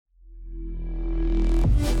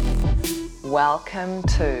Welcome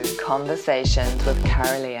to Conversations with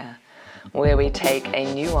Carolia, where we take a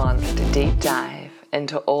nuanced deep dive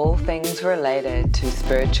into all things related to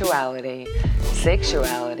spirituality,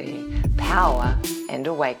 sexuality, power, and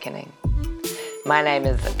awakening. My name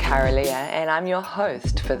is Carolia, and I'm your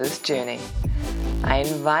host for this journey. I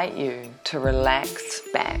invite you to relax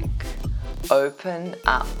back, open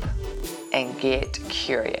up, and get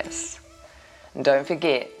curious. Don't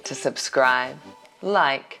forget to subscribe,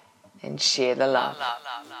 like, and share the love.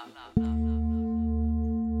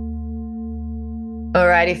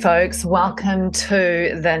 Alrighty, folks, welcome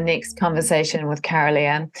to the next conversation with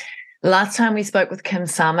Carolia. Last time we spoke with Kim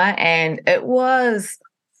Summer, and it was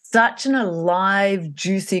such an alive,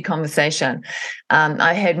 juicy conversation.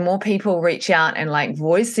 I had more people reach out and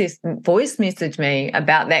voice message me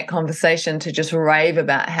about that conversation to just rave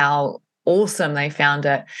about how awesome they found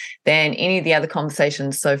it than any of the other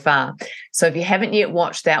conversations so far. So if you haven't yet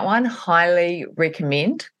watched that one, highly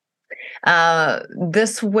recommend.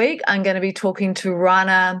 This week, I'm going to be talking to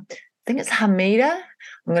Rana. I think it's Hamida. I'm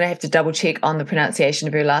going to have to double check on the pronunciation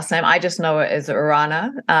of her last name. I just know it as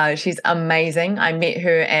Rana. She's amazing. I met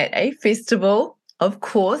her at a festival, of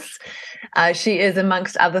course. She is,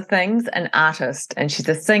 amongst other things, an artist, and she's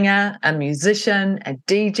a singer, a musician, a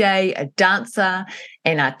DJ, a dancer,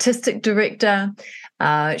 an artistic director.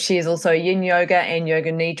 She is also a yin yoga and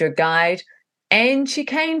yoga nidra guide, and she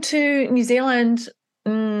came to New Zealand a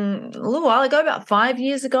little while ago, about 5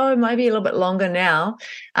 years ago, maybe a little bit longer now,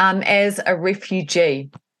 as a refugee.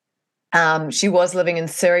 She was living in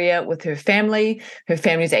Syria with her family. Her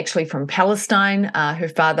family is actually from Palestine. Her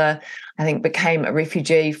father, I think, became a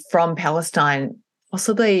refugee from Palestine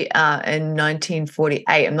possibly in 1948.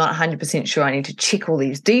 I'm not 100% sure. I need to check all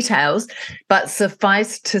these details. But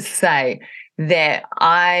suffice to say that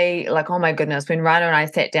oh my goodness, when Rana and I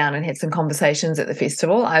sat down and had some conversations at the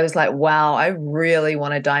festival, I was like, wow, I really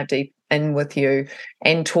want to dive deep in with you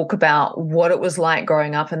and talk about what it was like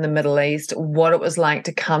growing up in the Middle East, what it was like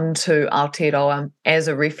to come to Aotearoa as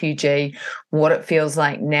a refugee, what it feels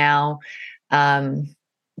like now,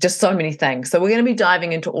 just so many things. So we're going to be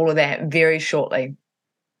diving into all of that very shortly.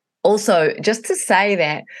 Also, just to say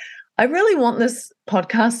that I really want this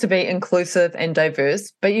podcast to be inclusive and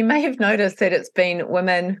diverse, but you may have noticed that it's been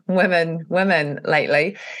women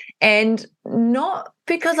lately, and not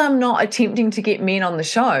because I'm not attempting to get men on the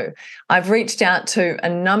show. I've reached out to a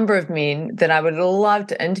number of men that I would love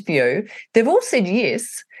to interview. They've all said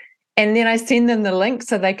yes, and then I send them the link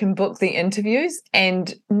so they can book the interviews,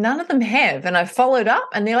 and none of them have. And I followed up,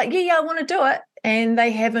 and they're like, yeah, I want to do it, and they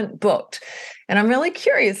haven't booked. And I'm really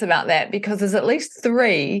curious about that because there's at least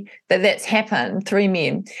three that's happened, 3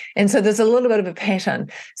 men. And so there's a little bit of a pattern.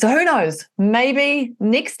 So who knows? Maybe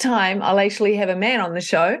next time I'll actually have a man on the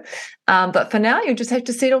show. But for now, you'll just have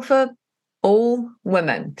to settle for all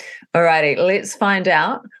women. All righty, let's find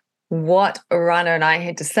out what Rana and I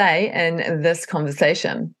had to say in this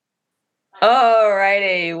conversation. All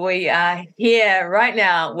righty, we are here right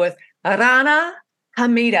now with Rana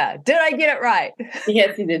Hamida. Did I get it right?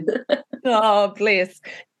 Yes, you did. Oh, bless.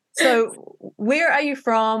 So where are you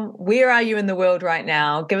from? Where are you in the world right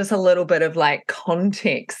now? Give us a little bit of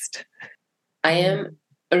context. I am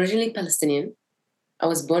originally Palestinian. I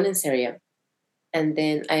was born in Syria. And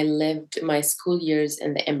then I lived my school years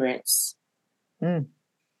in the Emirates,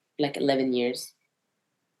 11 years.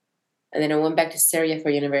 And then I went back to Syria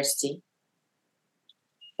for university.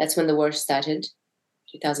 That's when the war started,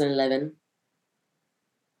 2011.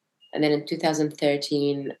 And then in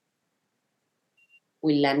 2013,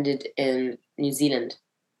 we landed in New Zealand.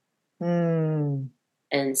 And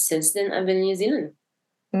since then, I've been in New Zealand.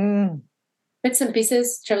 Bits and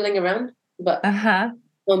pieces, traveling around, but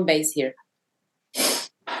home base here.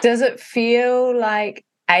 Does it feel like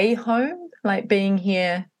a home, like being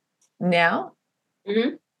here now?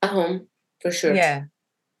 Mm-hmm. A home, for sure. Yeah.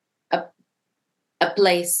 A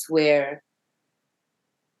place where,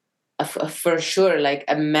 for sure,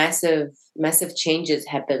 a massive changes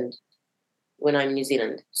happened when I'm in New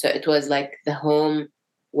Zealand. So it was like the home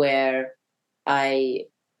where I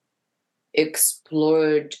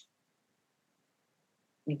explored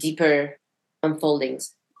deeper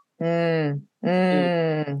unfoldings. Yeah.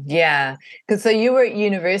 Because so you were at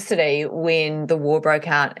university when the war broke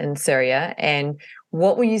out in Syria, and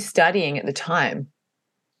what were you studying at the time?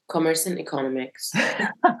 Commerce and economics. I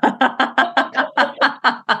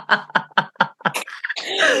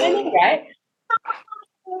know, right?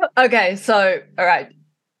 Okay, so all right.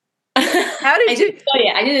 How did you?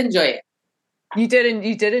 I did enjoy it. You did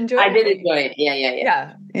enjoy it? I did enjoy it.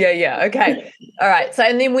 Yeah. Yeah. Okay. All right. So,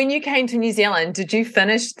 and then when you came to New Zealand, did you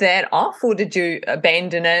finish that off or did you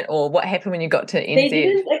abandon it, or what happened when you got to NZ? They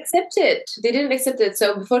didn't accept it. They didn't accept it.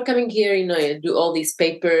 So before coming here, you do all these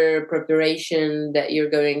paper preparation that you're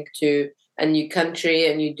going to a new country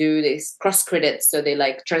and you do this cross credits. So they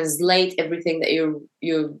like translate everything that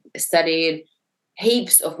you studied.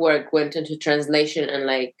 Heaps of work went into translation and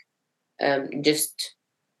like just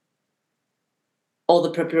all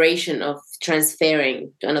the preparation of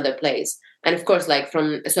transferring to another place. And of course,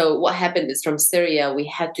 so what happened is from Syria, we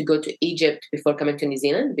had to go to Egypt before coming to New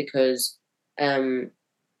Zealand because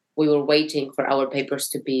we were waiting for our papers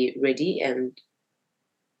to be ready and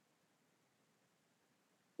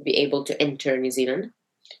be able to enter New Zealand.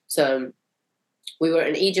 So we were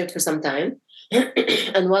in Egypt for some time.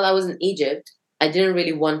 And while I was in Egypt, I didn't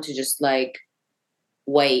really want to just like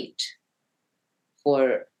wait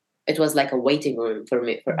for, it was like a waiting room for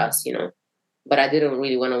us, but I didn't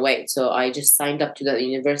really want to wait. So I just signed up to the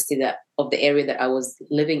university of the area that I was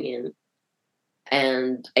living in.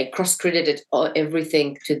 And I cross-credited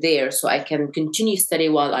everything to there so I can continue study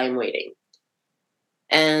while I'm waiting.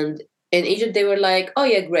 And in Egypt, they were like, oh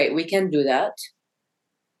yeah, great, we can do that.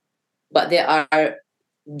 But there are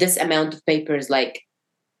this amount of papers, like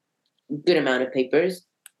good amount of papers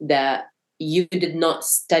that you did not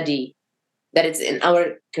study, that it's in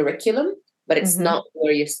our curriculum, but it's not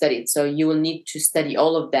where you studied. So you will need to study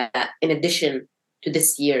all of that in addition to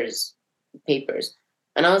this year's papers.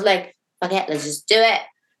 And I was like, okay, let's just do it.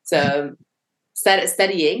 So started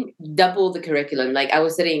studying double the curriculum. Like I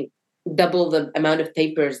was studying double the amount of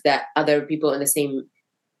papers that other people in the same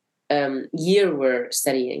year were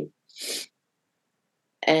studying.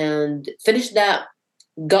 And finished that,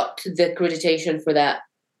 got the accreditation for that,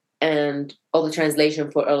 and all the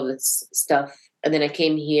translation for all of this stuff. And then I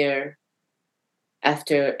came here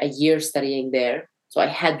after a year studying there. So I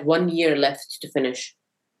had 1 year left to finish.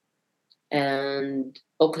 And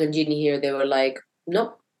Auckland Uni here, they were like,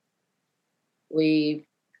 nope, we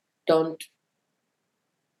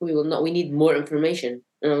will not, we need more information.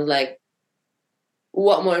 And I was like,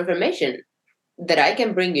 what more information? That I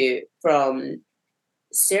can bring you from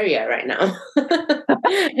Syria right now.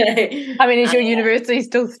 I mean, is your university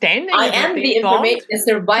still standing? I am the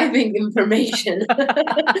surviving information.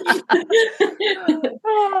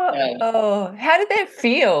 How did that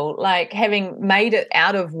feel? Like having made it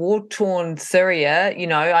out of war-torn Syria,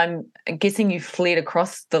 I'm guessing you fled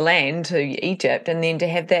across the land to Egypt, and then to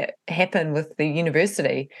have that happen with the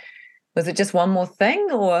university. Was it just one more thing,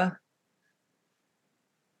 or?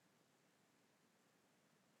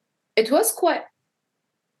 It was quite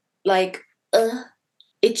like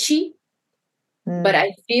itchy, but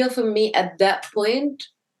I feel for me at that point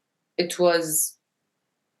it was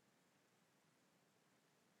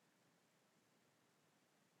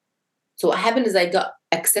so what happened is I got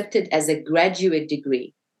accepted as a graduate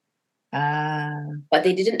degree, but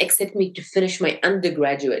they didn't accept me to finish my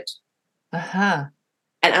undergraduate. And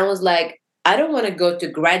I was like, I don't want to go to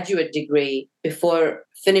graduate degree before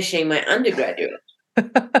finishing my undergraduate.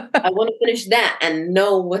 I want to finish that and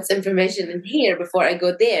know what's information in here before I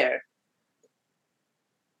go there.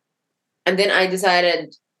 And then I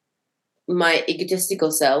decided, my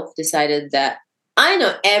egotistical self decided that I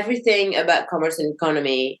know everything about commerce and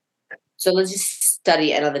economy, so let's just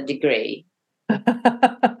study another degree.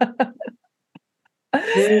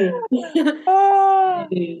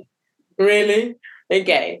 Really?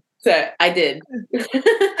 Okay. So I did.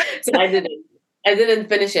 So I didn't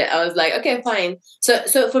finish it. I was like, okay, fine.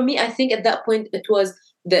 So for me, I think at that point it was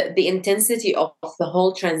the intensity of the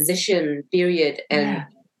whole transition period and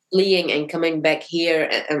fleeing and coming back here.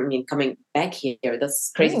 Coming back here.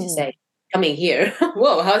 That's crazy to say. Coming here.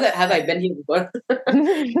 Whoa, have I been here before?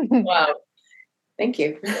 Wow. Thank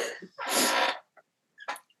you.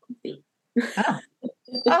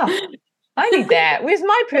 I need that. Where's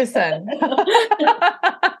my person?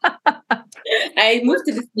 I moved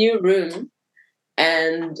to this new room,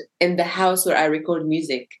 and in the house where I record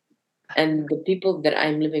music, and the people that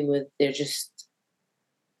I'm living with,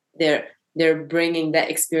 they're bringing that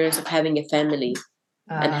experience of having a family,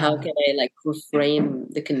 and how can I like reframe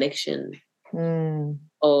the connection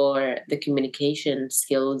or the communication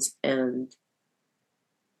skills and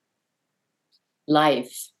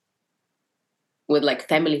life with like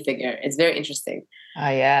family figure. It's very interesting.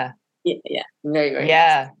 Yeah, very, very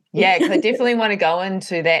interesting. Because I definitely want to go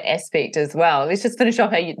into that aspect as well. Let's just finish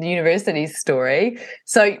off our university story.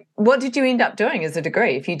 So what did you end up doing as a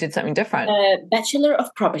degree if you did something different? Bachelor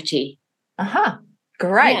of Property.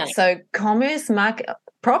 Great. Yeah. So commerce, market,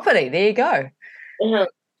 property, there you go.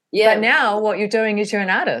 Yeah. But now what you're doing is you're an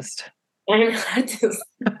artist. I'm an artist.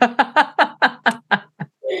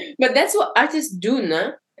 But that's what artists do,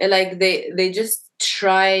 no? And like they just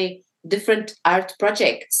try different art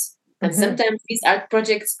projects. And sometimes these art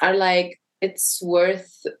projects are like it's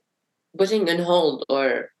worth putting on hold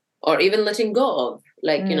or even letting go of.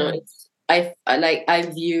 Like, it's I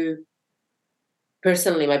view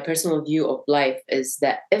personally, my personal view of life is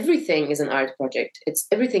that everything is an art project.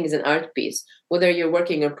 Everything is an art piece, whether you're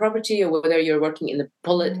working on property or whether you're working in the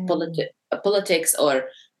politics or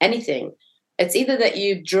anything. It's either that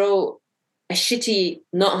you draw a shitty,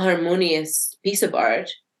 not harmonious piece of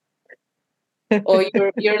art, or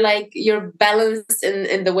you're balanced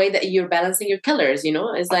in the way that you're balancing your colors.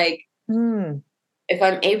 It's like if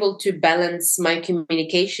I'm able to balance my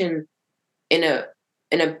communication in a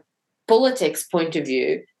politics point of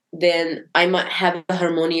view, then I might have a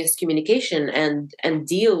harmonious communication and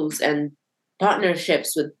deals and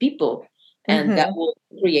partnerships with people, and that will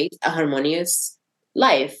create a harmonious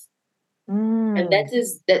life. And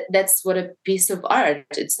that's what a piece of art.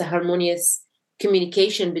 It's the harmonious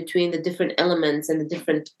communication between the different elements and the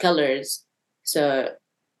different colors. So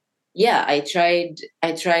yeah, I tried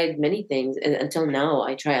many things, and until now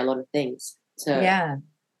I try a lot of things. So yeah.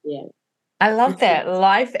 yeah. I love that.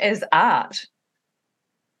 Life is art.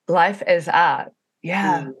 Life is art.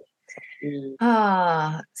 Yeah.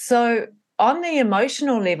 So on the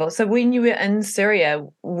emotional level, so when you were in Syria,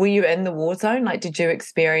 were you in the war zone? Like, did you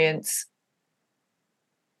experience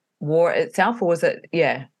war itself, or was it?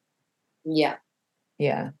 Yeah. Yeah.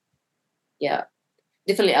 Yeah. Yeah.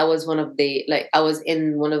 Definitely, I was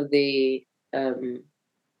in one of the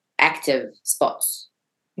active spots.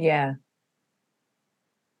 Yeah.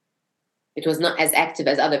 It was not as active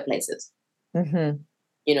as other places. So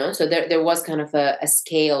there was kind of a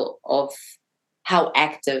scale of how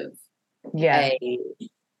active an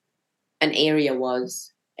area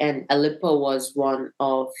was, and Aleppo was one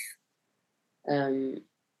of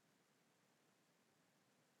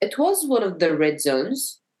it was one of the red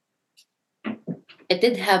zones. It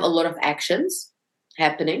did have a lot of actions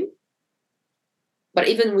happening, but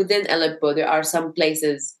even within Aleppo there are some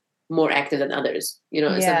places more active than others.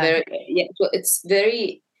 It's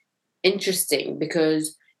very interesting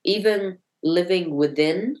because even living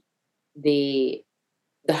within the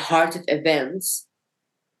heart of events,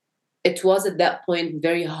 it was at that point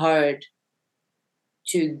very hard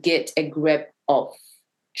to get a grip of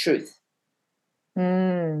truth,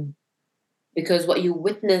 because what you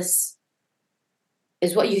witness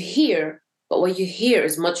is what you hear, but what you hear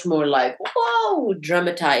is much more like whoa,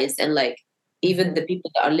 dramatized, and like even the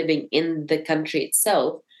people that are living in the country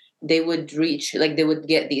itself, they would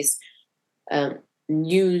get these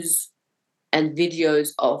news and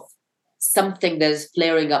videos of something that is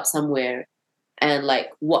flaring up somewhere, and like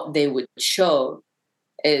what they would show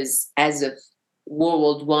is as if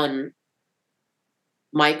World War I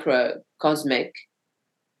microcosmic,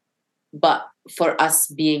 but for us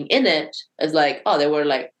being in it, it's like, oh, there were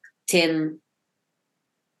like 10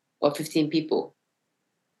 or 15 people.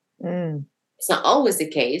 It's not always the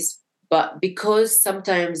case, but because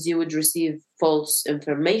sometimes you would receive false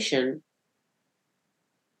information,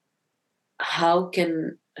 how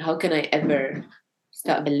can I ever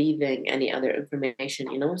start believing any other information?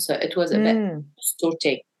 So it was a bit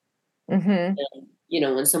distorting.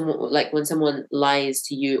 When someone lies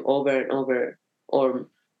to you over and over, or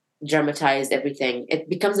dramatize everything, it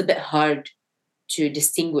becomes a bit hard to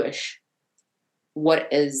distinguish what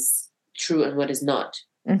is true and what is not.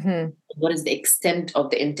 What is the extent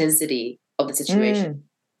of the intensity of the situation?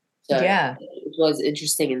 So it was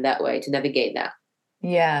interesting in that way to navigate that.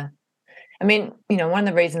 Yeah. I mean, one of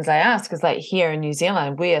the reasons I ask is like here in New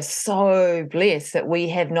Zealand, we are so blessed that we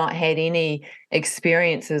have not had any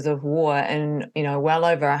experiences of war in, well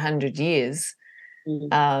over 100 years.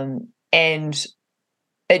 And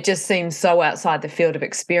it just seems so outside the field of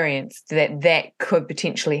experience that could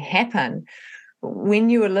potentially happen. When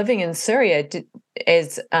you were living in Syria,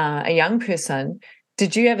 as a young person,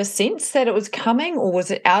 did you have a sense that it was coming, or was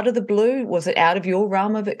it out of the blue? Was it out of your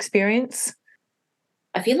realm of experience?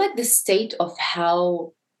 I feel like the state of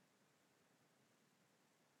how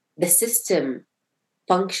the system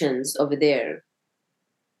functions over there,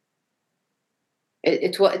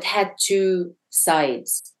 it had two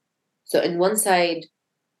sides. So in one side,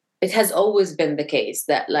 it has always been the case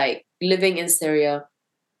that like living in Syria,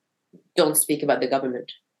 don't speak about the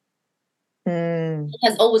government. It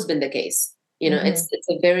has always been the case. It's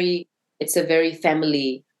a very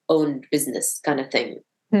family owned business kind of thing.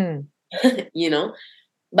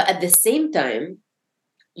 But at the same time,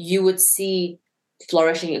 you would see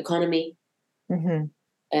flourishing economy.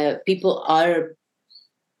 People are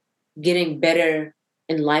getting better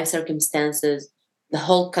in life circumstances. The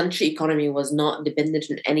whole country economy was not dependent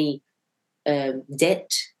on any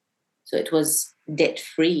debt. So it was debt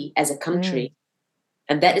free as a country.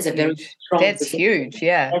 And that is a very strong That's position. huge,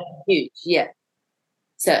 yeah. That's huge, yeah.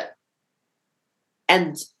 So,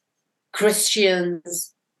 and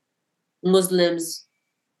Christians, Muslims,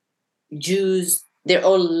 Jews, they're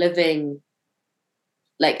all living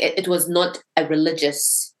like it was not a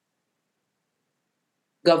religious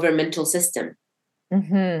governmental system.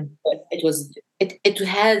 But it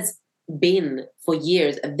has been for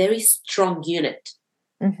years a very strong unit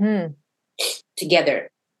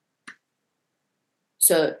together.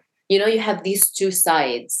 So, you have these two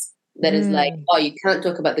sides that is like, oh, you can't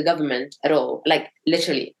talk about the government at all. Like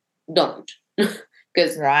literally, don't.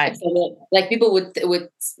 Because like people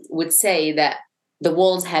would say that the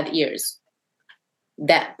walls have ears.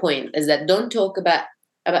 That point is that don't talk about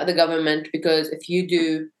the government, because if you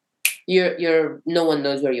do, you're no one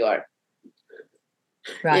knows where you are.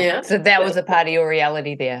 Right. Yeah? So that was a part of your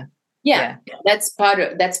reality there. Yeah. That's part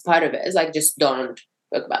of it. It's like, just don't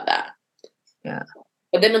talk about that. Yeah.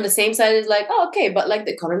 But then on the same side, it's like, oh, okay, but like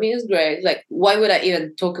the economy is great. Like, why would I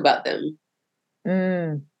even talk about them?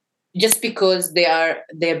 Just because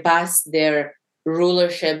they pass their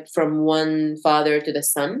rulership from one father to the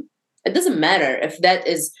son. It doesn't matter if that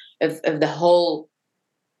is if the whole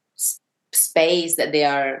space that they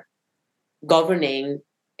are governing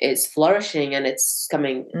is flourishing and it's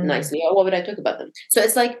coming nicely. Or why would I talk about them? So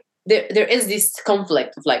it's like there is this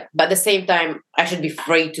conflict of like, but at the same time, I should be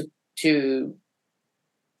free to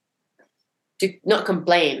not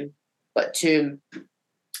complain, but to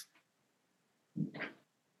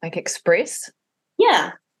like express.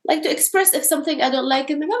 Yeah, like to express if something I don't like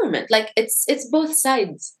in the government. Like it's both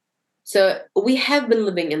sides. So we have been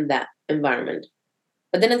living in that environment.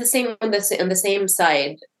 But then on the same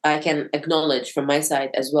side, I can acknowledge from my side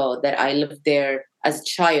as well that I lived there as a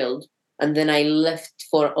child, and then I left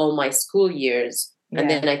for all my school years, and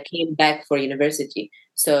then I came back for university.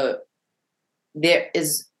 So there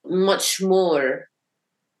is much more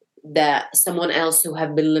that someone else who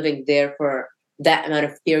have been living there for that amount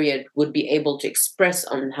of period would be able to express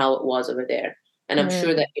on how it was over there. And I'm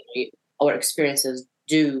sure that our experiences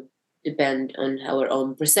do depend on our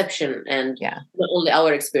own perception, and not only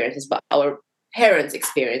our experiences, but our parents'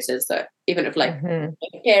 experiences. So even if like a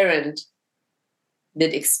parent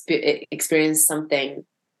did experience something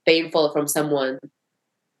painful from someone,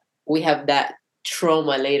 we have that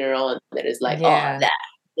trauma later on that is like, oh, that,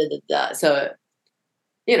 da, da, da. So,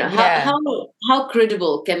 how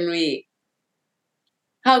credible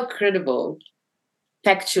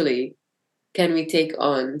factually can we take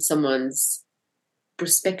on someone's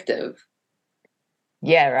perspective?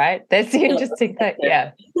 Yeah, right. That's the interesting thing.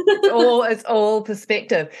 Yeah, it's all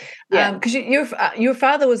perspective. Because your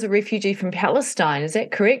father was a refugee from Palestine, is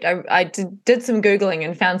that correct? I did some Googling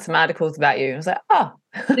and found some articles about you. I was like, oh,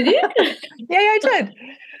 did you? Yeah,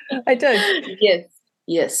 I did.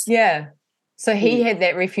 Yes. Yeah. So he had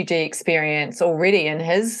that refugee experience already in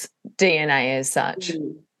his DNA as such.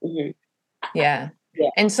 Yeah.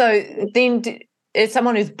 And so then, as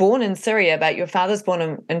someone who's born in Syria, but your father's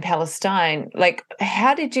born in Palestine, like,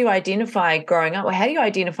 how did you identify growing up? Or how do you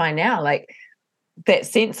identify now? Like, that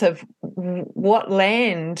sense of what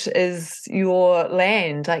land is your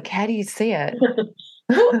land? Like, how do you see it?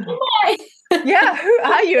 Yeah, who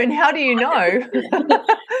are you and how do you know?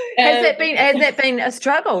 Has that been a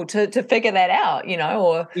struggle to figure that out,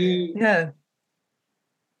 or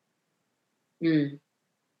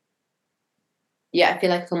Yeah, I feel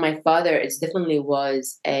like for my father, it definitely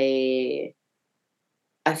was I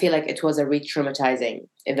feel like it was a re-traumatizing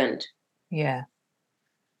event. Yeah.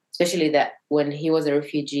 Especially that when he was a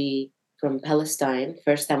refugee from Palestine,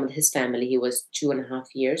 first time with his family, he was 2.5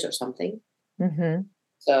 years or something.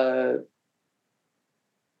 So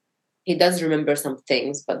he does remember some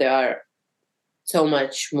things, but there are so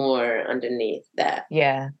much more underneath that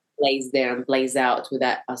plays there and plays out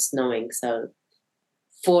without us knowing. So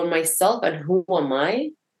for myself and who am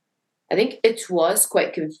I think it was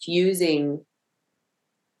quite confusing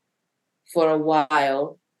for a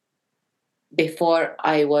while before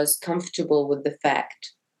I was comfortable with the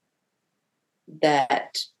fact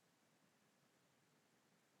that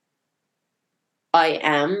I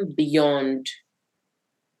am beyond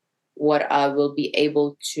what I will be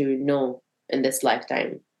able to know in this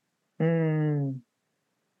lifetime.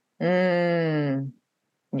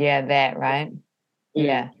 Yeah, that, right?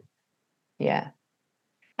 Yeah.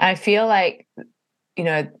 I feel like,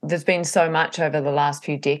 there's been so much over the last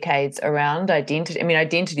few decades around identity. I mean,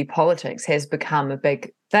 identity politics has become a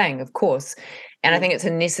big thing, of course. And I think it's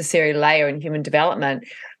a necessary layer in human development.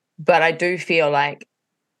 But I do feel like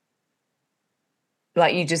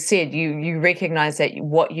you just said, you recognize that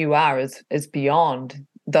what you are is beyond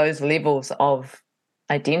those levels of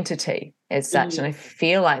identity as such. And I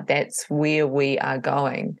feel like that's where we are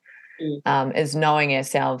going, is knowing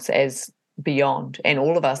ourselves as beyond, and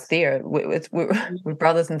all of us there. We're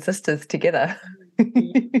brothers and sisters together.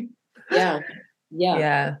 Yeah.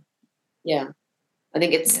 I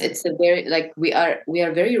think it's a very, like, we are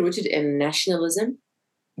very rooted in nationalism.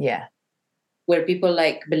 Yeah. Where people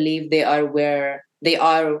believe they are where they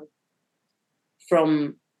are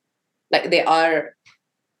from, they are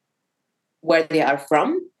where they are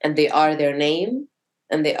from, and they are their name,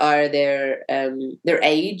 and they are their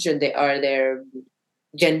age, and they are their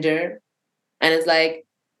gender, and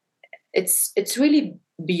it's really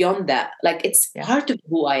beyond that. It's part of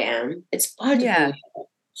who I am. It's part of who I am.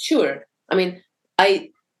 Sure. I mean,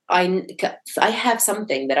 I have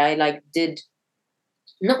something that I did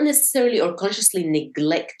not necessarily or consciously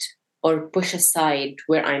neglect or push aside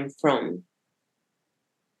where I'm from.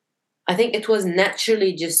 I think it was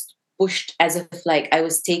naturally just pushed, as if I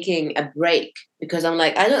was taking a break, because I'm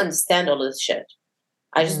I don't understand all this shit.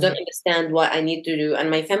 I just don't understand what I need to do. And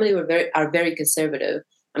my family are very conservative.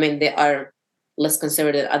 I mean, they are less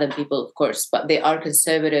conservative than other people, of course, but they are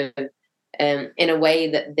conservative in a way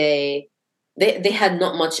that they had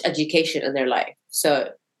not much education in their life. So,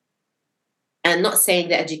 and not saying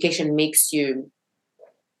that education makes you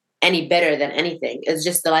any better than anything. It's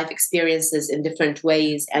just the life experiences in different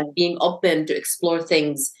ways, and being open to explore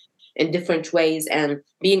things in different ways, and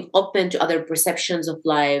being open to other perceptions of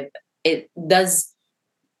life. It does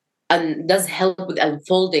help with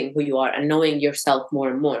unfolding who you are and knowing yourself more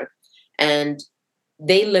and more. And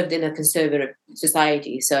they lived in a conservative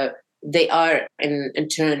society, so they are in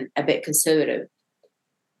turn a bit conservative.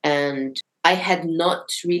 And I had not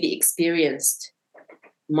really experienced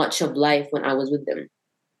much of life when I was with them.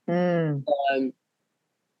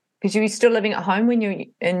 Because you were still living at home when you were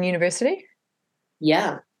in university?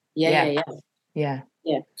 Yeah.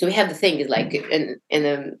 So we have the thing is in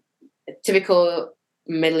a typical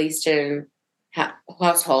Middle Eastern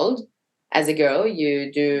household, as a girl,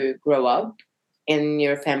 you do grow up in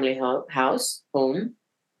your family home,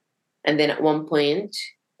 and then at one point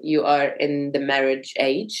you are in the marriage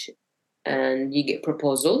age, and you get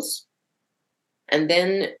proposals, and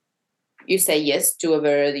then you say yes to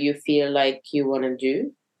whatever you feel like you want to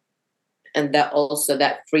do. And that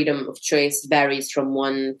freedom of choice varies from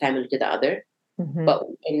one family to the other. But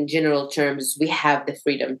in general terms, we have the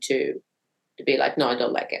freedom to be no, I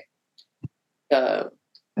don't like it.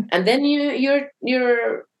 And then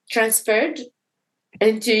you're transferred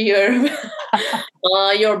into your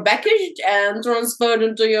you're packaged and transferred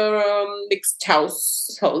into your mixed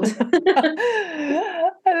household.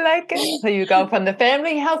 I like it. So you go from the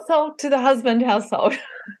family household to the husband household.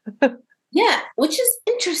 Yeah, which is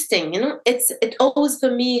interesting. It always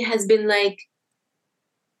for me has been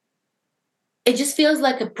it just feels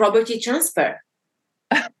like a property transfer.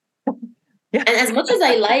 And as much as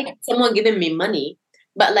I like someone giving me money,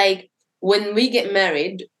 but when we get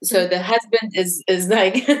married, so the husband is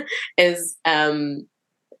is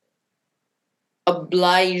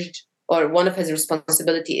obliged, or one of his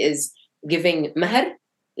responsibility is giving mahr.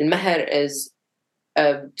 And mahr is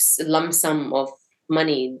a lump sum of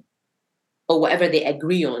money, or whatever they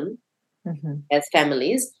agree on as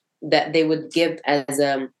families, that they would give as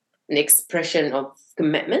an expression of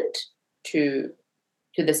commitment to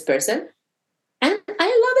this person. And I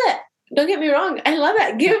love it. Don't get me wrong. I love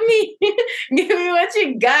it. Give me what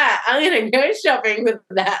you got. I'm going to go shopping with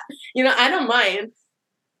that. I don't mind.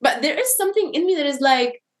 But there is something in me that is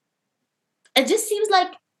it just seems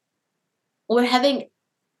like we're having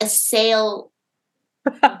a sale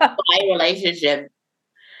buy relationship.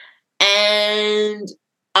 And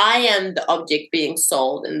I am the object being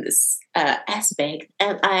sold in this aspect.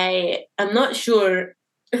 And I am not sure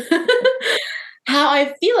how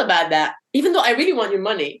I feel about that, even though I really want your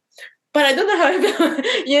money. But I don't know how I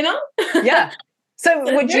feel, Yeah. So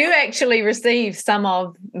would you actually receive some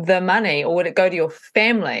of the money, or would it go to your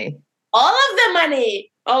family? All of the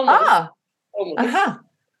money. Almost. Almost.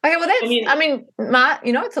 Okay, well that's, Mark,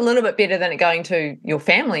 it's a little bit better than it going to your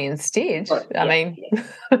family instead. No,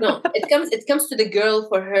 it comes to the girl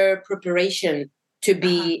for her preparation to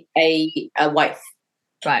be a wife.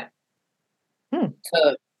 Right.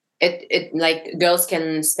 So it girls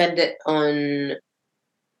can spend it on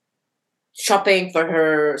shopping for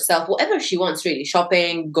herself, whatever she wants, really.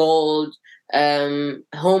 Shopping, gold, home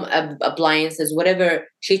appliances, whatever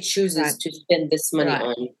she chooses to spend this money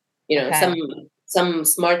on. some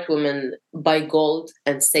smart women buy gold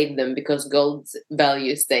and save them because gold's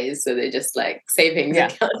value stays. So they're just like savings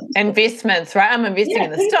account. Investments, right? I'm investing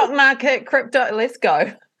in the stock market, crypto. Let's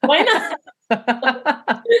go. Why not?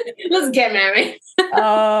 Let's get married.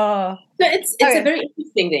 Oh, So it's a very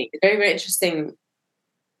interesting thing. Very, very interesting.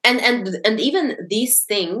 And even these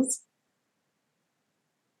things,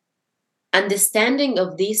 understanding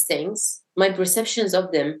of these things, my perceptions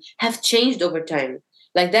of them have changed over time.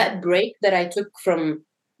 Like that break that I took from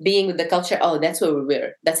being with the culture, oh, that's where we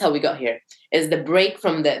were. That's how we got here. Is the break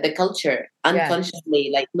from the culture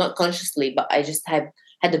unconsciously, like not consciously, but I just had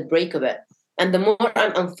a break of it. And the more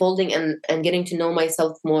I'm unfolding and getting to know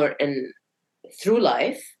myself more and through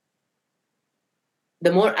life,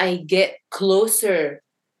 the more I get closer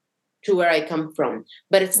to where I come from.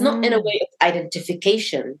 But it's not in a way of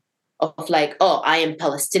identification of like, oh, I am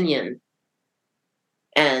Palestinian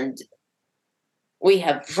and we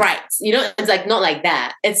have rights. You know, it's like not like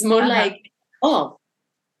that. It's more like, oh,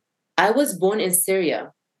 I was born in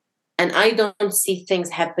Syria and I don't see things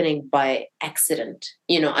happening by accident.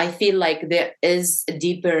 You know, I feel like there is a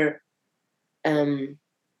deeper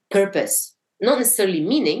purpose, not necessarily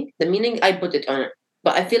meaning. The meaning I put it on it,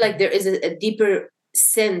 but I feel like there is a deeper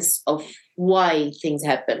sense of why things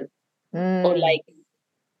happen, or like,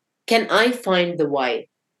 can I find the why?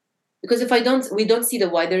 Because if we don't see the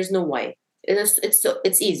why, there's no why.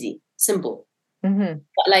 It's easy, simple.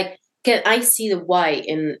 But like, can I see the why?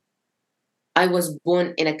 In I was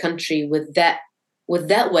born in a country with that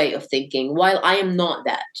way of thinking, while I am not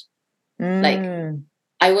that. Like,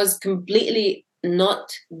 I was completely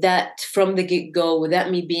not that from the get-go, without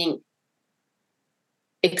me being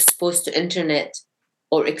exposed to internet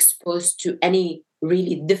or exposed to any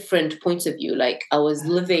really different points of view. Like, I was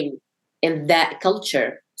living in that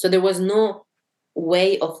culture, so there was no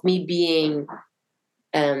way of me being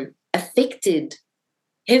affected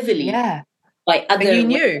heavily by other. But you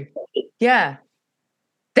knew.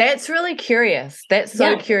 That's really curious. That's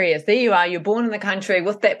so curious. There you are. You're born in the country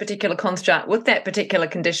with that particular construct, with that particular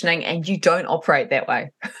conditioning, and you don't operate that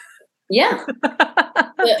way. Yeah.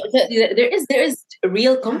 There is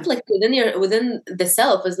real conflict within the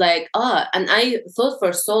self. Is like, and I thought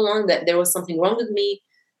for so long that there was something wrong with me,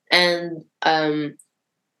 and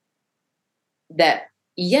that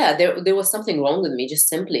there was something wrong with me, just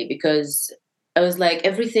simply because I was like,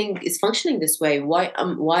 everything is functioning this way. Why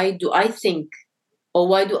do I think, or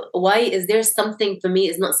why is there something for me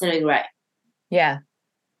is not sounding right? Yeah.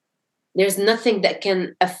 There's nothing that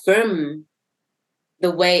can affirm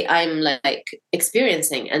the way I'm like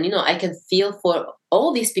experiencing. And, you know, I can feel for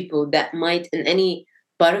all these people that might in any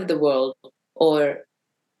part of the world or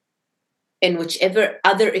in whichever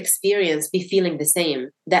other experience be feeling the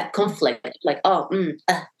same, that conflict, like, but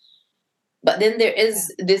then there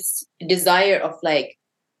is this desire of like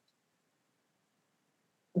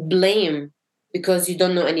blame because you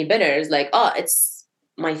don't know any better. It's like, it's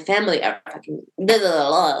my family are fucking da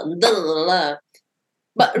da da da da.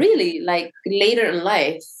 But really, like later in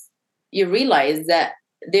life, you realize that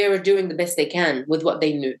they were doing the best they can with what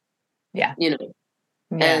they knew. Yeah. You know,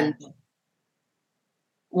 and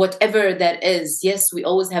whatever that is, yes, we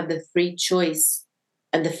always have the free choice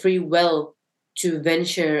and the free will to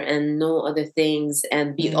venture and know other things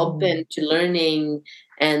and be open to learning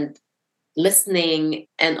and listening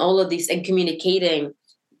and all of these and communicating.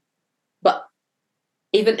 But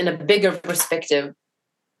even in a bigger perspective,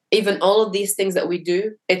 even all of these things that we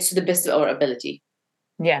do, it's to the best of our ability.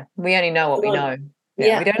 Yeah, we only know what we know.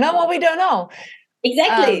 Yeah. We don't know what we don't know.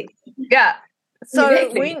 Exactly. So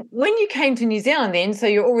exactly. when you came to New Zealand then, so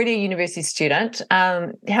you're already a university student,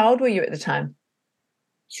 how old were you at the time?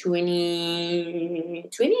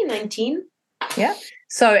 2019. Yeah.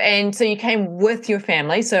 So you came with your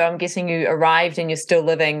family. So I'm guessing you arrived and you're still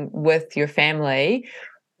living with your family.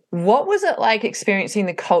 What was it like experiencing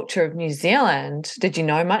the culture of New Zealand? Did you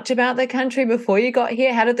know much about the country before you got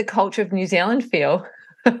here? How did the culture of New Zealand feel?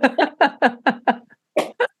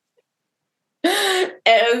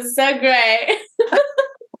 It was so great.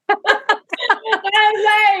 I was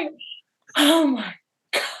like, oh my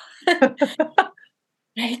God.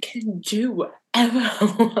 I can do whatever I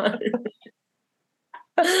want.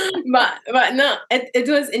 but no, it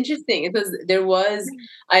was interesting.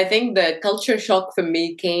 I think the culture shock for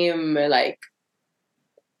me came like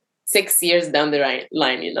 6 years down the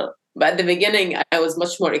line, you know. But at the beginning, I was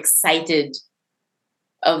much more excited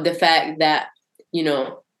of the fact that, you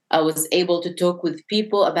know, I was able to talk with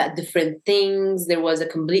people about different things. There was a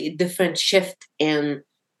completely different shift in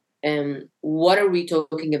what are we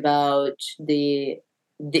talking about, the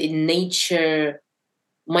nature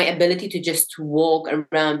my ability to just walk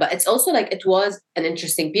around. But it's also like it was an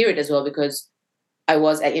interesting period as well, because I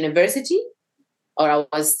was at university, or I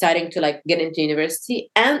was starting to like get into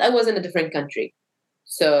university, and I was in a different country.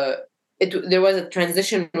 So there was a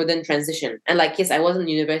transition within transition. And like, yes, I was in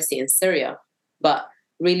university in Syria, but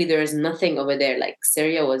really there is nothing over there. Like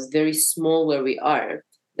Syria was very small where we are,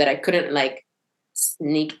 that I couldn't like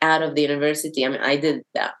sneak out of the university. I mean, I did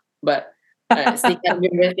that, but sneak out of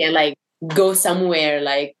university and like go somewhere,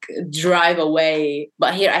 like drive away.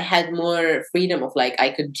 But here I had more freedom of like,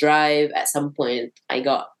 I could drive. At some point I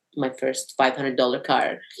got my first $500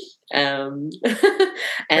 car. And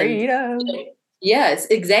Freedom. yes,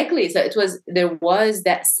 exactly. So there was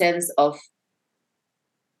that sense of,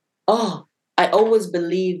 oh, I always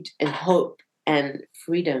believed in hope and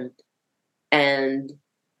freedom. And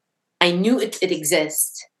I knew it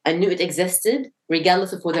exists. I knew it existed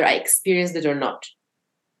regardless of whether I experienced it or not.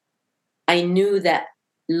 I knew that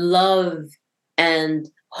love and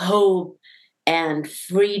hope and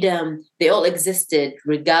freedom, they all existed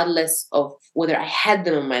regardless of whether I had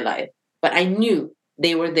them in my life. But I knew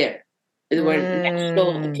they were there. They were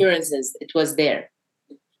natural occurrences. It was there.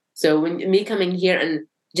 So when me coming here and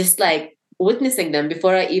just like witnessing them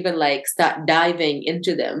before I even like start diving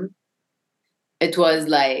into them, it was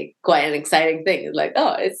like quite an exciting thing. It's like,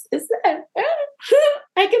 oh, it's there.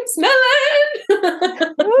 I can smell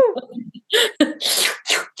it.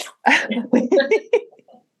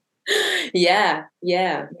 Yeah.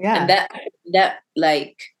 And that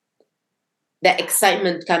like that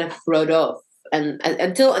excitement kind of rode off. And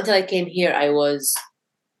until I came here,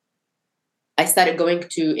 I started going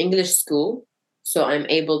to English school, so I'm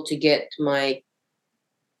able to get my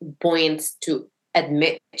points to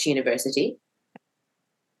admit to university.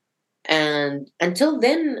 And until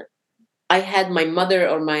then, I had my mother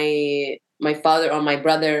or my father or my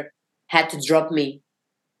brother had to drop me,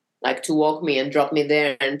 like to walk me and drop me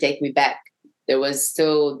there and take me back. There was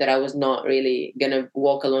still that I was not really gonna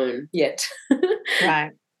walk alone yet.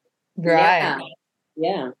 Right.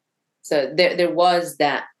 Yeah. So there was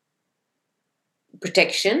that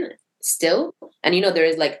protection still. And there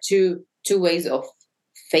is like two ways of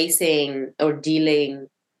facing or dealing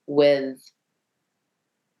with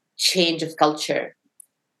change of culture.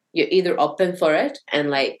 You're either open for it and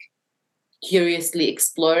like curiously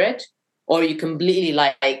explore it, or you completely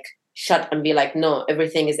like shut and be like, no,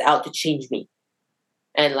 everything is out to change me.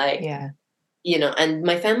 And like, and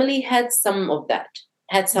my family had some of that,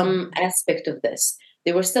 had some aspect of this.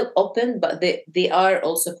 They were still open, but they are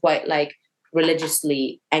also quite like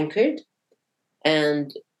religiously anchored,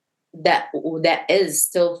 and that is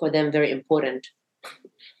still for them very important.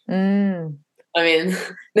 I mean,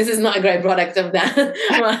 this is not a great product of that.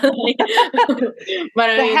 But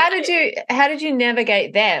I mean, how did you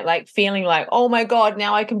navigate that? Like feeling like, oh my God,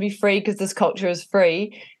 now I can be free because this culture is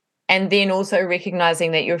free. And then also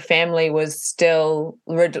recognizing that your family was still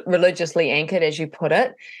religiously anchored, as you put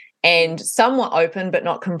it, and somewhat open, but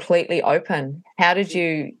not completely open.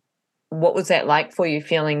 What was that like for you,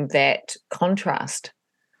 feeling that contrast?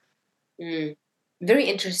 Very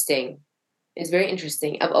interesting. It's very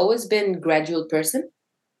interesting. I've always been a gradual person.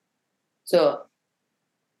 So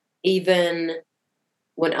even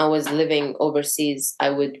when I was living overseas, I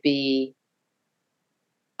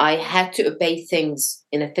had to obey things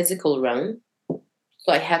in a physical realm.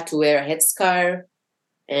 So I have to wear a headscarf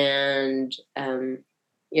and,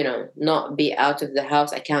 not be out of the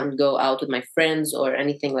house. I can't go out with my friends or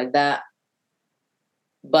anything like that.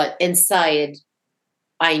 But inside,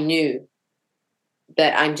 I knew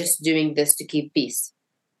that I'm just doing this to keep peace.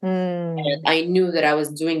 And I knew that I was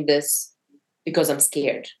doing this because I'm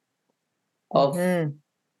scared of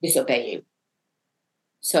disobeying.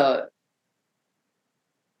 So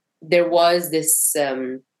there was this,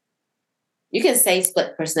 you can say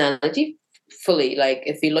split personality fully. Like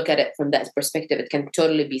if you look at it from that perspective, it can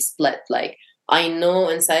totally be split. Like I know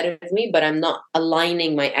inside of me, but I'm not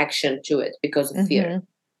aligning my action to it because of fear.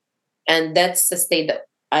 And that's the state that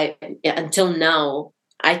until now,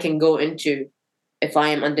 I can go into if I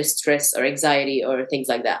am under stress or anxiety or things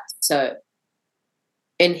like that. So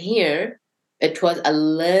in here, it was a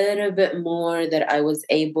little bit more that I was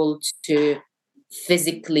able to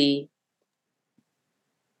physically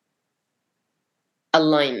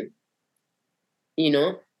align.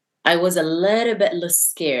 I was a little bit less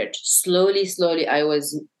scared. Slowly, I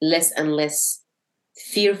was less and less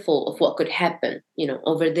fearful of what could happen.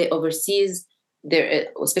 Overseas,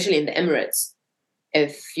 especially in the Emirates,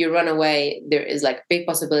 if you run away, there is like big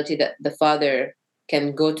possibility that the father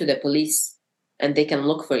can go to the police and they can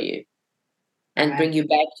look for you. and bring you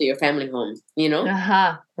back to your family home,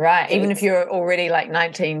 Right. So Even if you're already like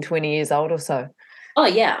 19, 20 years old or so. Oh,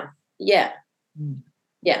 yeah. Yeah. Mm.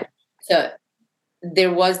 Yeah. So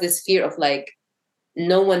there was this fear of like,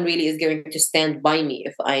 no one really is going to stand by me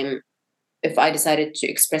if I decided to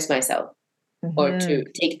express myself or to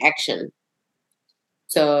take action.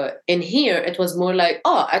 So in here, it was more like,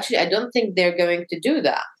 oh, actually, I don't think they're going to do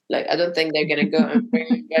that. Like, I don't think they're going to go and bring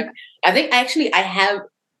me back. I think actually I have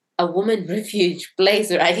a woman refuge place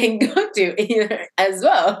where I can go to here as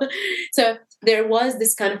well. So there was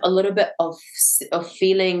this kind of a little bit of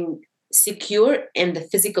feeling secure in the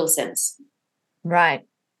physical sense. Right.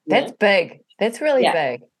 That's big. That's really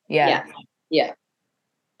big. Yeah. Yeah.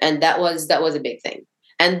 And that was a big thing.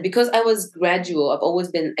 And because I was gradual, I've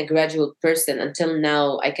always been a gradual person until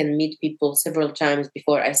now. I can meet people several times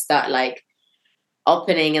before I start like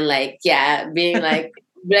opening and like, being like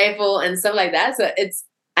playful and stuff like that. So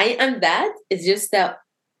I am that. It's just that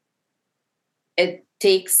it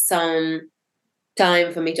takes some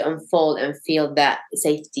time for me to unfold and feel that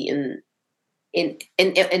safety in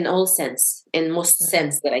all sense, in most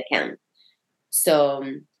sense that I can. So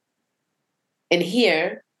in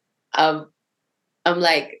here, I'm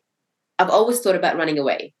like, I've always thought about running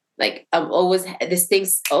away. Like these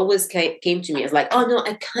things always came to me as like, oh no,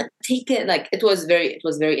 I can't take it. Like it was very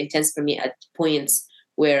intense for me at points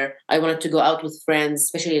where I wanted to go out with friends,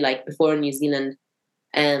 especially like before New Zealand.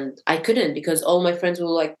 And I couldn't because all my friends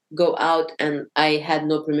will like go out and I had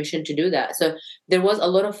no permission to do that. So there was a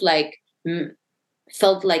lot of like,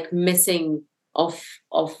 felt like missing of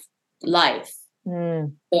life.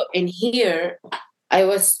 So in here, I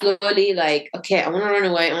was slowly like, okay, I want to run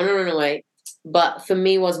away. But for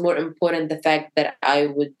me, was more important the fact that I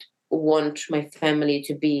would want my family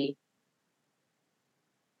to be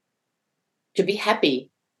happy.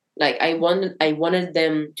 Like I wanted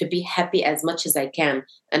them to be happy as much as I can,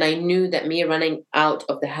 and I knew that me running out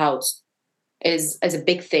of the house is a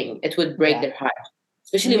big thing. It would break their heart,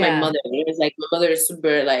 especially my mother. It was like my mother is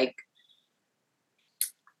super like.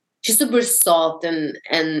 She's super soft and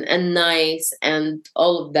nice and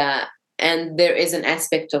all of that, and there is an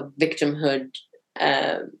aspect of victimhood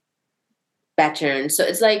pattern. So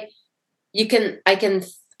it's like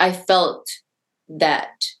I felt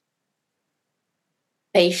that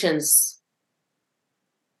patience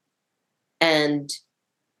and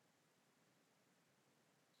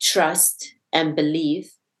trust and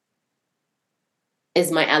belief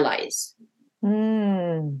is my allies.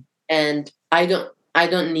 And I don't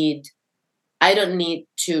need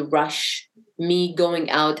to rush me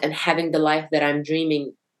going out and having the life that I'm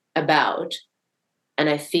dreaming about and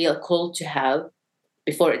I feel called to have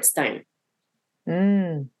before it's time.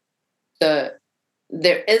 So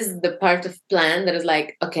there is the part of plan that is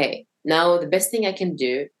like, okay, now the best thing I can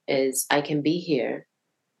do is I can be here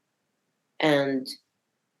and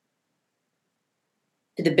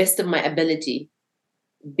to the best of my ability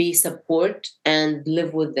be support and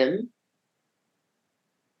live with them.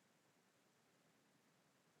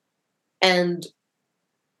 And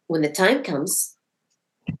when the time comes,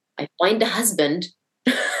 I find a husband.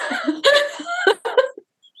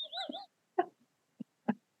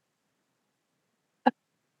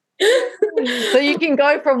 So you can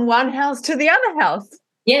go from one house to the other house.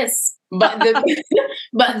 Yes, but the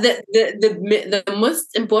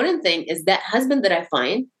most important thing is that husband that I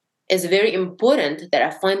find is very important that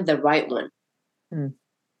I find the right one.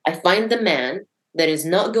 I find the man that is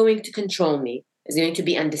not going to control me, is going to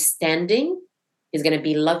be understanding, he's going to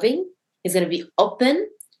be loving, he's going to be open,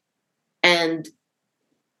 and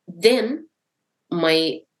then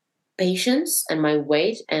my patience and my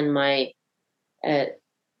wait and my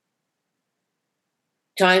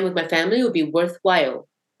time with my family will be worthwhile.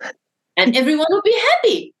 And everyone will be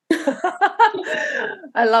happy.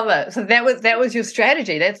 I love it. So that was your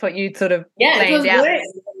strategy. That's what you sort of planned out.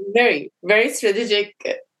 Very, very strategic.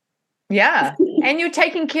 Yeah. And you're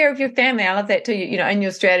taking care of your family. I love that too. You know, in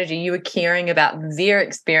your strategy, you were caring about their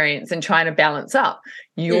experience and trying to balance up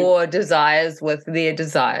your desires with their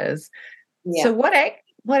desires. Yeah. So what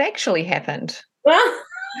actually happened? Well,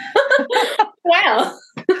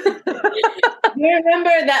 do you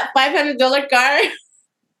remember that $500 car?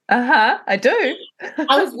 I do.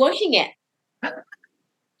 I was washing it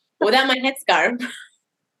without my headscarf.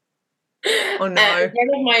 Oh no! At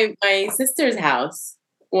my sister's house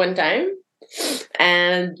one time,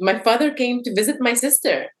 and my father came to visit my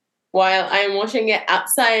sister while I'm washing it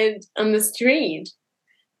outside on the street,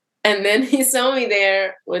 and then he saw me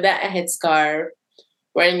there without a headscarf,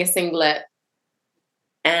 wearing a singlet,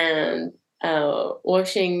 and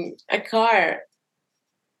washing a car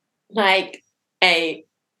like a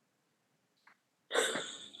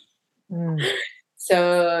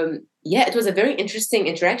So yeah, it was a very interesting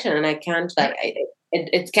interaction, and I can't like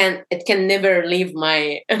it can never leave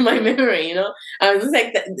my my memory. You know, I was just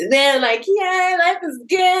like they're like, yeah, life is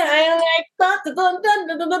good. I'm like da, da, da,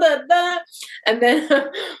 da, da, da, da, da. And then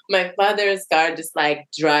my father's car just like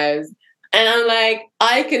drives, and I'm like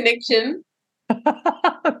eye connection, and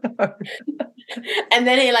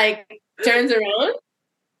then he like turns around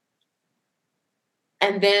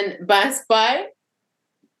and then pass by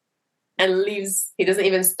and leaves. He doesn't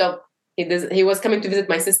even stop. He was coming to visit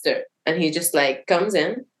my sister, and he just like comes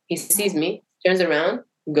in. He sees me, turns around,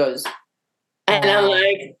 goes, and I'm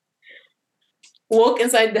like walk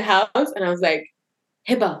inside the house, and I was like,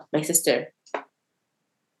 Hiba, my sister.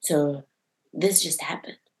 So this just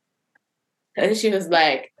happened, and she was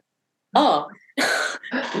like, oh,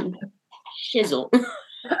 shizzle.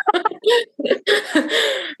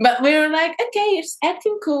 But we were like, okay, it's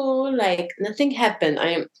acting cool. Like nothing happened.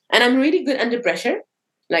 I'm really good under pressure.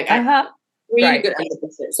 Like I'm really Great. good under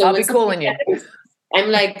pressure. So I'll when be something calling you. happens, I'm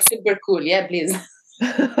like super cool. Yeah, please.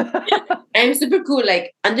 I'm super cool.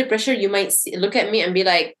 Like under pressure, you might look at me and be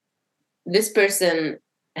like, this person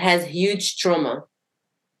has huge trauma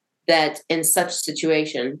that in such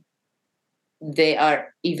situation, they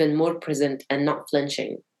are even more present and not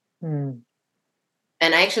flinching. And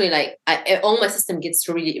I actually like, all my system gets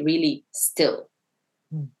really, really still.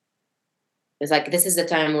 It's like, this is the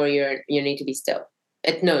time where you need to be still.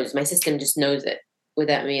 It knows, my system just knows it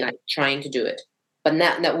without me like trying to do it. But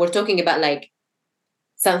now we're talking about like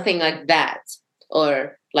something like that,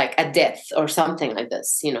 or like a death or something like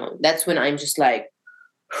this, you know, that's when I'm just like,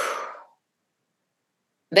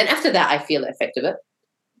 then after that I feel the effect of it.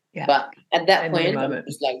 Yeah. But at that point I'm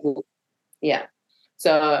just like, whoa. Yeah.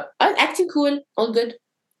 So I'm acting cool, all good.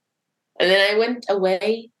 And then I went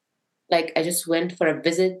away, like I just went for a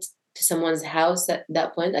visit to someone's house at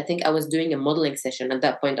that point. I think I was doing a modeling session at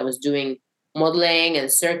that point. I was doing modeling and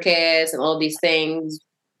circus and all these things.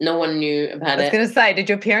 No one knew about it. I was going to say, did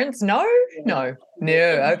your parents know? No.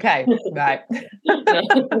 Okay. Right.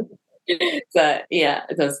 So yeah,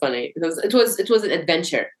 it was funny. It was an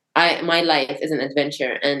adventure. My life is an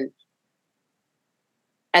adventure, and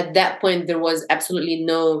at that point there was absolutely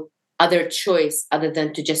no other choice other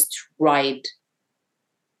than to just ride.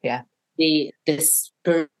 Yeah. This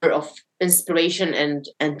spur of inspiration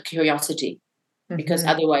and curiosity, because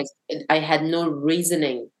otherwise I had no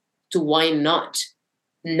reasoning to why not.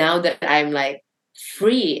 Now that I'm like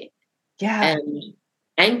free and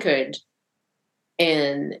anchored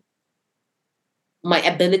in my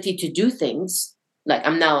ability to do things, like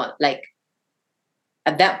I'm now like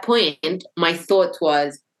at that point my thought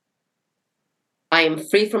was, I am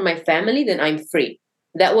free from my family, then I'm free.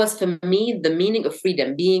 That was for me the meaning of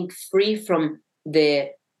freedom, being free from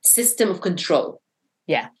the system of control.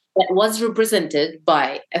 Yeah. That was represented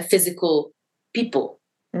by a physical people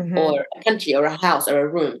or a country or a house or a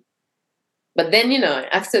room. But then, you know,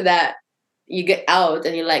 after that, you get out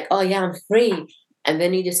and you're like, oh yeah, I'm free. And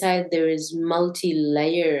then you decide there is multi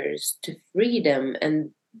layers to freedom,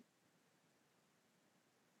 and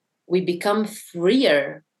we become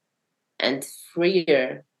freer and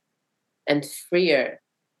freer and freer.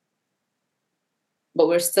 But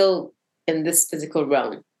we're still in this physical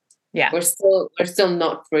realm. Yeah. We're still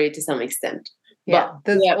not free to some extent. Yeah. But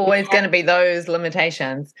there's always going to be those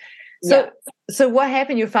limitations. So what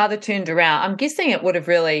happened? Your father turned around. I'm guessing it would have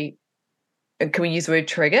really, can we use the word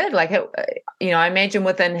triggered? Like, I imagine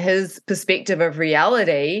within his perspective of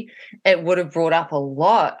reality, it would have brought up a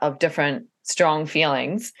lot of different strong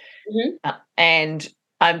feelings. And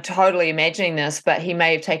I'm totally imagining this, but he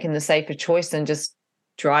may have taken the safer choice and just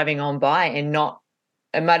driving on by and not,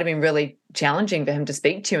 it might have been really challenging for him to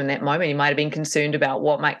speak to you in that moment. He might have been concerned about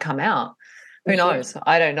what might come out. Who knows?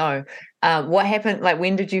 I don't know. What happened? Like,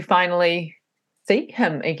 when did you finally see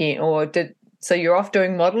him again? So you're off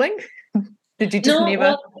doing modeling? Did you just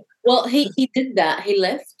never? Well, he did that. He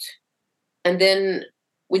left. And then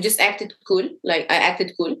we just acted cool. Like I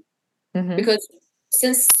acted cool. Because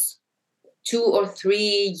since 2 or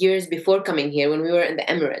 3 years before coming here, when we were in the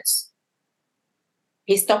Emirates,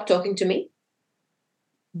 he stopped talking to me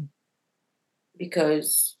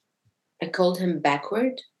because I called him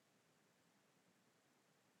backward.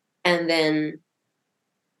 And then,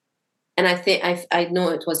 and I think I know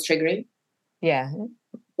it was triggering. Yeah.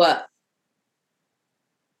 But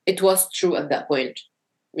it was true at that point.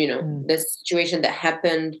 You know, the situation that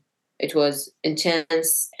happened, it was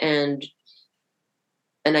intense, and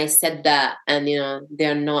I said that, and you know,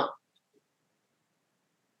 they're not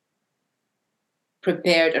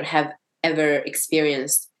prepared or have ever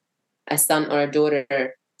experienced a son or a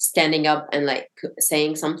daughter standing up and like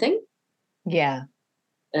saying something. Yeah.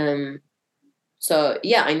 So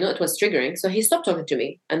yeah, I know it was triggering. So he stopped talking to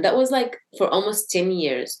me. And that was like for almost 10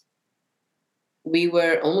 years. We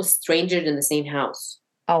were almost strangers in the same house.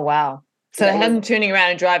 Oh, wow. So That him was, turning around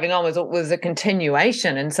and driving on was a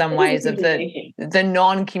continuation in some it was a ways of continuation. the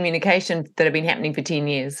non-communication that had been happening for 10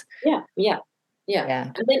 years. Yeah.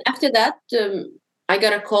 Yeah. And then after that, I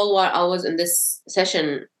got a call while I was in this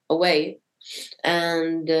session away.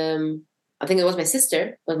 And I think it was my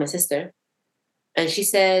sister. And she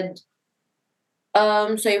said,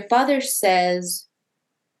 so your father says,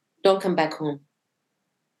 don't come back home.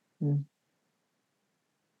 Mm.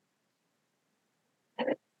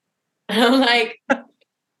 And I'm like,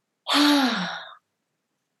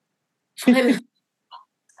 finally.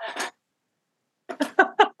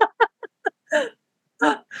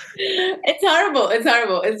 It's horrible.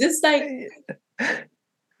 It's just like,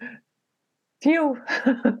 Phew.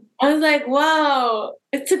 I was like, wow,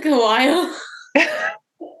 it took a while.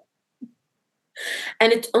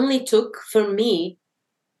 And it only took for me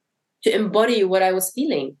to embody what I was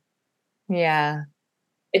feeling. Yeah.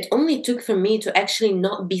 It only took for me to actually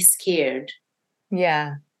not be scared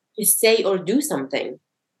Yeah. to say or do something.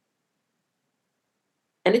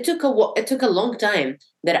 And it took a long time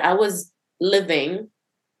that I was living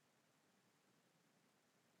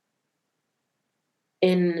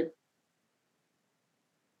in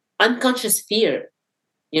unconscious fear.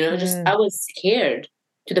 Just I was scared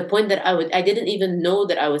to the point that I didn't even know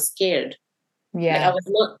that I was scared. Like Yeah.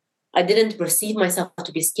 I didn't perceive myself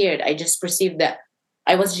to be scared. I just perceived that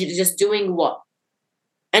I was just doing what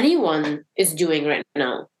anyone is doing right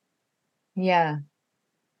now, Yeah.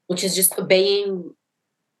 which is just obeying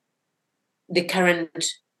the current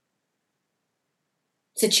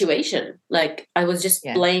situation. Like I was just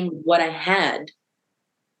Yeah. playing what I had.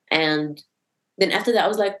 And then after that I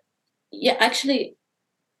was like, yeah, actually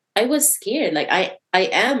I was scared. Like I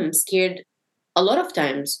am scared a lot of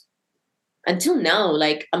times. Until now,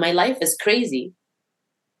 like my life is crazy.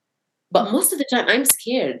 But most of the time I'm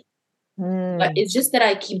scared. But Mm. it's just that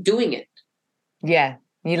I keep doing it. Yeah.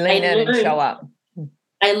 You I lean in and show learned up.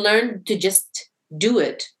 I learned to just do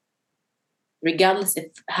it regardless of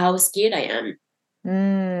how scared I am.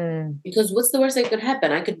 Because what's the worst that could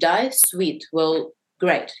happen? I could die? Sweet. Well,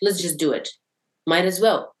 great. Let's just do it. Might as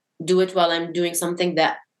well do it while I'm doing something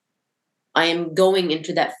that I am going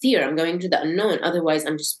into that fear. I'm going into the unknown. Otherwise,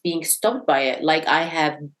 I'm just being stopped by it, like I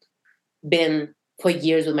have been for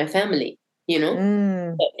years with my family.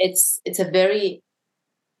 It's a very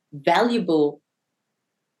valuable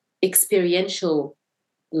experiential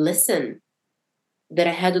lesson that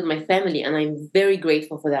I had with my family, and I'm very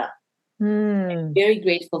grateful for that. Very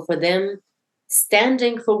grateful for them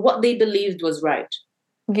standing for what they believed was right.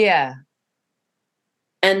 Yeah.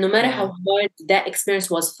 And no matter how hard that experience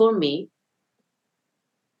was for me,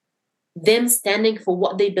 them standing for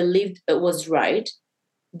what they believed it was right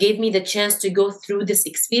gave me the chance to go through this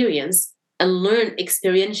experience and learn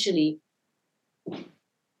experientially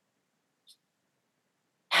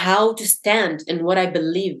how to stand in what I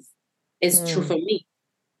believe is true for me.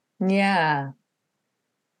 Yeah.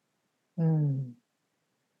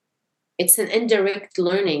 It's an indirect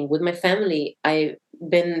learning with my family. I've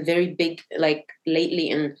been very big, like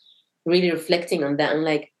lately, and really reflecting on that. And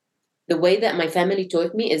like the way that my family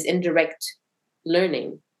taught me is indirect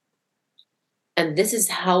learning. And this is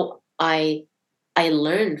how I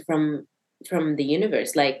learned from the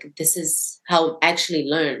universe. Like this is how I actually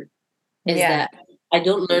learn. Is that I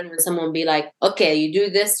don't learn when someone be like, okay, you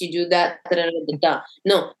do this, you do that, da, da, da, da, da.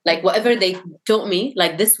 No, like whatever they taught me,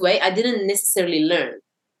 like this way, I didn't necessarily learn.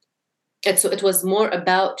 And so it was more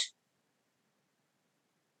about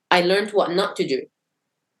I learned what not to do.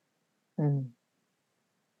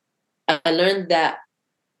 I learned that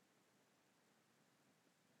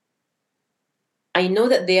I know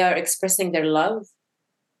that they are expressing their love,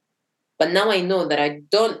 but now I know that I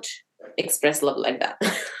don't express love like that.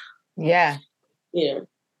 Yeah. Yeah.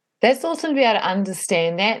 That's awesome to be able to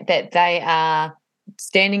understand that they are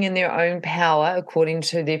standing in their own power according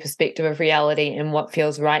to their perspective of reality and what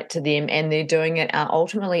feels right to them, and they're doing it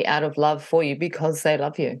ultimately out of love for you because they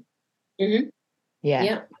love you. Mm-hmm.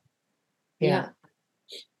 Yeah. Yeah.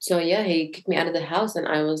 So yeah, he kicked me out of the house and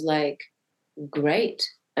I was like, great,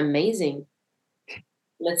 amazing.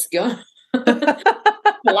 Let's go.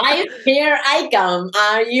 Life, here I come.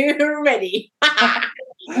 Are you ready?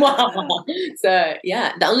 So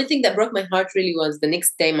yeah, the only thing that broke my heart really was the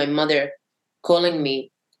next day my mother calling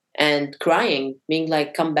me and crying, being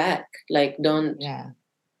like, come back. Like don't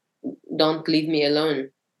leave me alone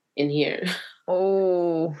in here.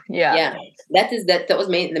 Oh, yeah. Yeah, that was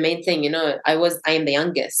the main thing. I am the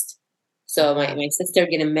youngest, so my sister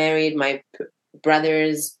getting married, my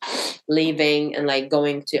brothers leaving and like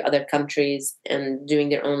going to other countries and doing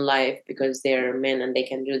their own life because they're men and they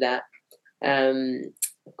can do that.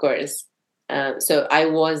 Of course. So I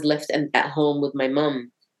was left at home with my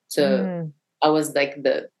mom. So I was like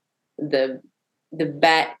the the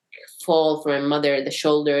back fall for my mother, the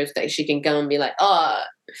shoulders that she can come and be like, oh,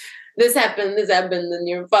 this happened, and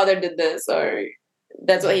your father did this, or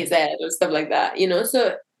that's what he said, or stuff like that.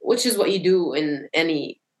 So which is what you do in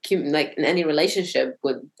any like in any relationship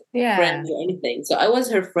with friends or anything. So I was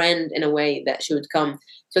her friend in a way that she would come.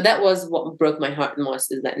 So that was what broke my heart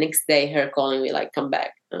most, is that next day her calling me like, come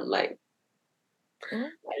back. I'm like, I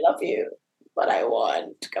love you, but I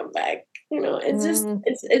want to come back. It's just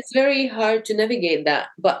it's very hard to navigate that,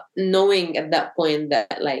 but knowing at that point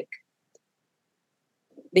that like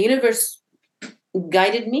the universe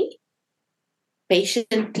guided me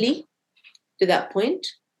patiently to that point,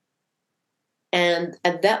 and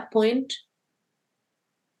at that point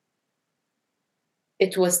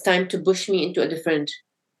it was time to push me into a different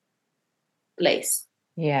place.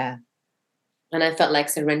 Yeah. And I felt like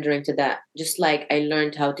surrendering to that, just like I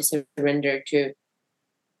learned how to surrender to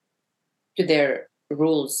their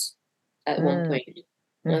rules at one point.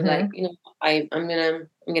 I was like, I'm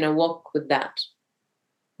gonna walk with that.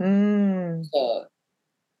 So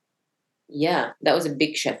yeah, that was a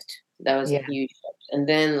big shift. That was a huge shift. And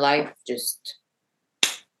then life just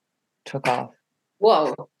took off.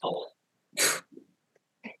 Whoa.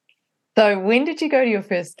 So when did you go to your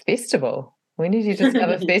first festival? When did you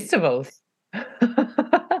discover festivals?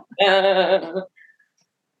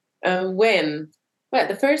 When? Well,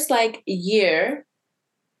 the first like year,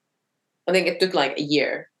 I think it took like a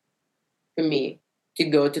year for me to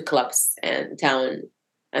go to clubs and town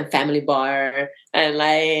and family bar and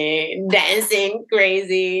like dancing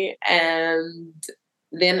crazy. And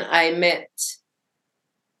then I met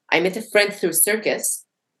a friend through circus,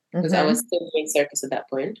 because I was still doing circus at that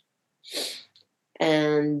point.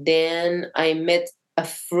 And then I met a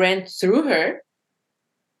friend through her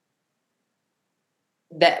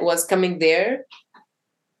that was coming there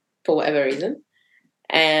for whatever reason.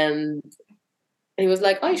 And he was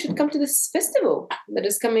like, oh, you should come to this festival that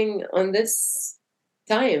is coming on this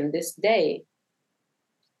time, this day.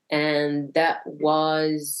 And that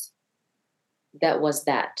was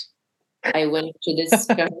that. I went to this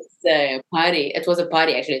party. It was a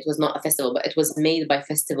party, actually. It was not a festival, but it was made by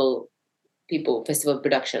festival people, festival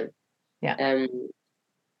production. Yeah.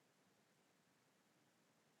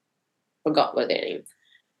 Forgot what their name.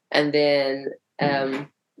 And then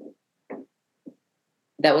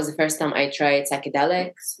that was the first time I tried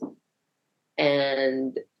psychedelics,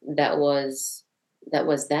 and that was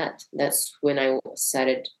that. That's when I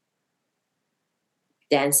started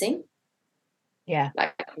dancing. Yeah.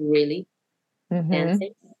 Like really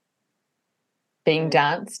dancing. Being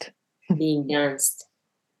danced. Being danced.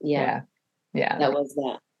 Yeah. That was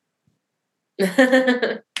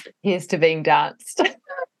that. Here's to being danced.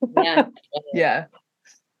 Yeah. Yeah.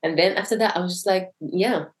 And then after that, I was just like,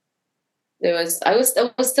 yeah. I was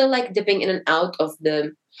still like dipping in and out of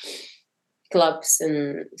the clubs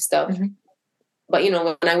and stuff. But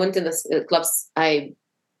when I went to the clubs, I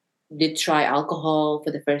did try alcohol for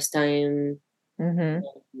the first time.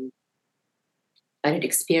 I did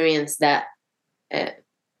experience that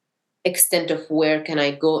extent of where can I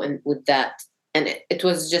go and with that, and it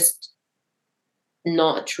was just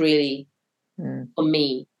not really for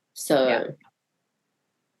me. So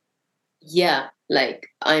yeah, like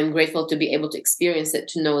I'm grateful to be able to experience it,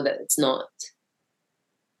 to know that it's not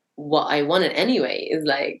what I wanted anyway. Is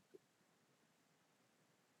like,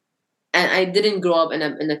 and I didn't grow up in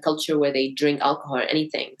a culture where they drink alcohol or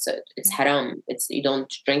anything, so it's haram. You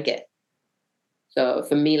don't drink it. So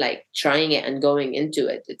for me, like trying it and going into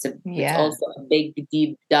it, it's also a big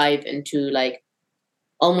deep dive into like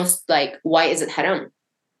almost like, why is it haram?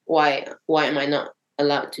 Why am I not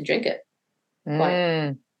allowed to drink it?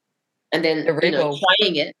 Why? And then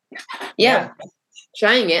trying it,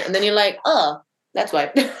 trying it, and then you're like, oh, that's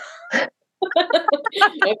why.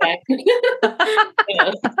 Okay.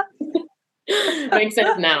 Makes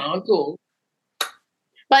sense now. Cool.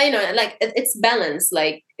 But like it's balance.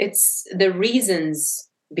 Like it's the reasons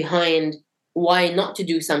behind why not to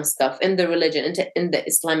do some stuff in the religion, in the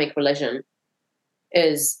Islamic religion,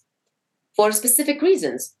 is for specific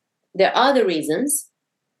reasons. There are the reasons.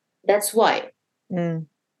 That's why.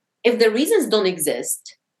 If the reasons don't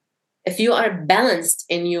exist, if you are balanced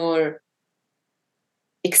in your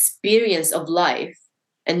experience of life,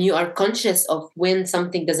 and you are conscious of when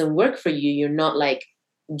something doesn't work for you, you're not like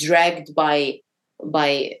dragged by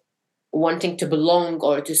wanting to belong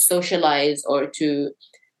or to socialize or to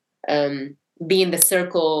be in the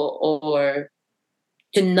circle or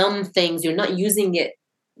to numb things. You're not using it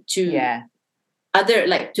to other,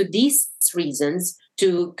 like, to these reasons,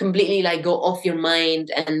 to completely like go off your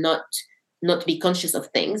mind and not be conscious of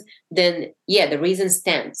things. Then the reason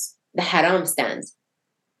stands, the haram stands.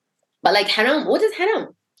 But like haram, what is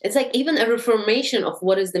haram? It's like even a reformation of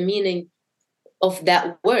what is the meaning of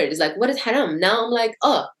that word. It's like, what is haram? Now I'm like,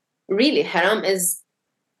 oh, really? Haram is,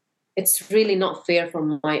 it's really not fair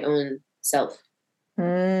for my own self.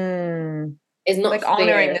 It's not like fair.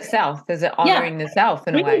 honoring the self. Is it honoring the self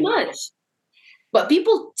in a way? Pretty much. But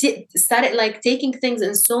people started like taking things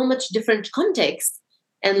in so much different context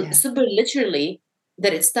and super literally,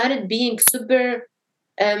 that it started being super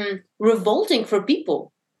revolting for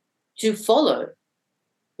people to follow,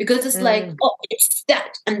 because it's like, oh, it's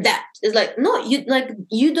that and that. It's like, no,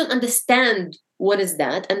 you don't understand what is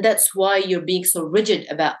that, and that's why you're being so rigid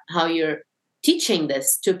about how you're teaching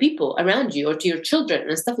this to people around you or to your children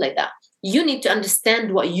and stuff like that. You need to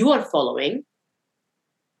understand what you are following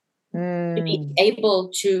to be able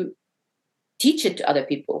to teach it to other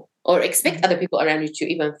people or expect other people around you to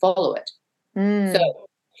even follow it. So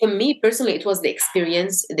for me personally, it was the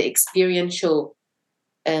experiential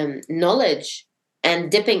knowledge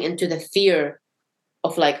and dipping into the fear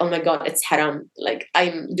of like, oh my God, it's haram. Like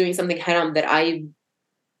I'm doing something haram that I've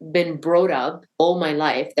been brought up all my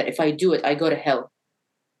life, that if I do it, I go to hell.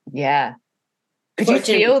 Yeah. Could you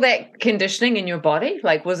feel that conditioning in your body?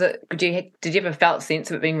 Like, was it, did you ever felt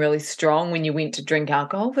sense of it being really strong when you went to drink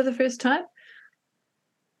alcohol for the first time?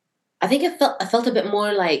 I think I felt a bit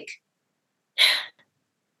more like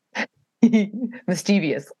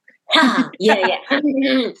mischievous. Yeah. I'm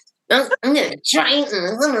gonna try.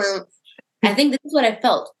 I think this is what I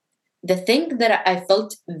felt. The thing that I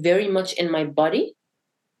felt very much in my body,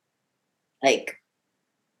 like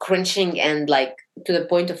crunching and like to the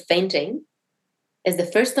point of fainting, is the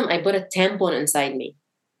first time I put a tampon inside me.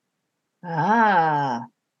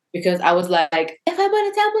 Because I was like, if I put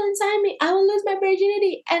a tampon inside me, I will lose my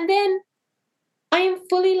virginity. And then I am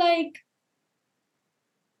fully like,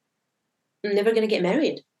 I'm never going to get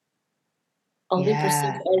married. I'll be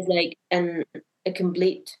perceived as like a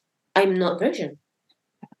complete, I'm not virgin.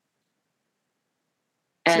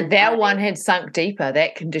 And so that one had sunk deeper.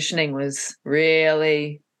 That conditioning was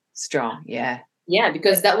really strong. Yeah. Yeah,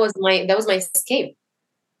 because that was my escape,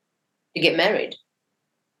 to get married.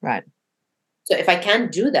 Right. So if I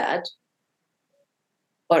can't do that,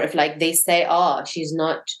 or if like they say, oh, she's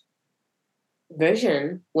not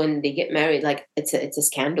virgin when they get married, like it's a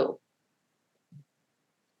scandal.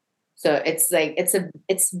 So it's like it's a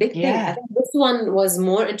big thing. I think this one was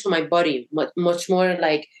more into my body, much more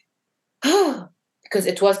like, because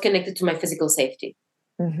it was connected to my physical safety.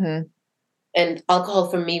 Mm-hmm. And alcohol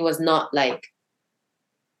for me was not like,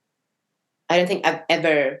 I don't think I've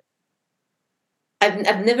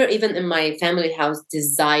never even in my family house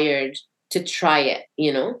desired to try it,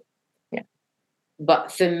 you know? Yeah.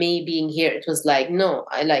 But for me being here, it was like, no,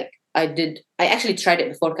 I actually tried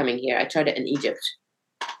it before coming here. I tried it in Egypt.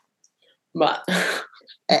 But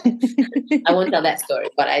I won't tell that story,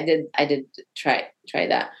 but I did try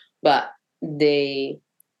that. But in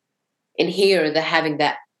here, they're having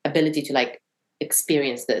that ability to like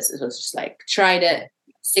experience this. It was just like, tried it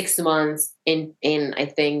 6 months in I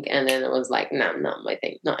think, and then it was like, no, not my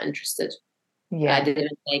thing, not interested. Yeah. I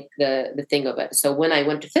didn't like the thing of it. So when I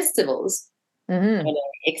went to festivals, when I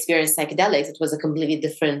experienced psychedelics, it was a completely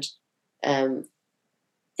different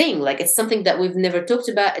thing. Like it's something that we've never talked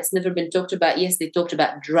about. It's never been talked about. Yes, they talked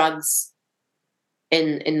about drugs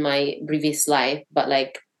in my previous life, but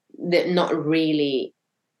like not really.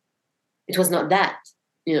 It was not that.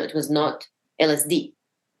 It was not LSD.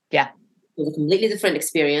 Yeah. It was a completely different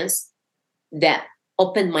experience that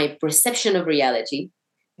opened my perception of reality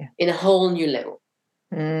in a whole new level.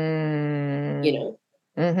 You know?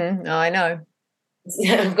 Mm-hmm. Oh, I know.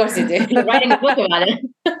 Of course you do. You're writing a book about it.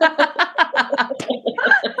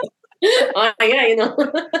 Oh, yeah,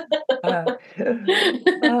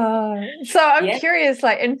 So I'm curious,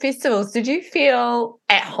 like in festivals, did you feel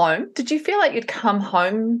at home? Did you feel like you'd come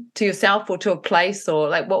home to yourself or to a place, or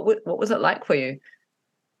like what was it like for you?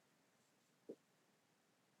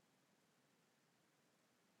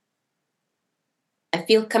 I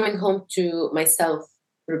feel coming home to myself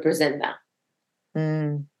represent that.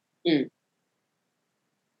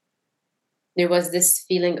 There was this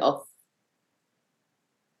feeling of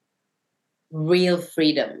real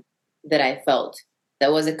freedom that I felt.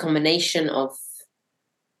 That was a combination of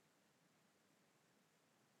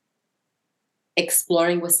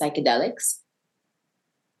exploring with psychedelics.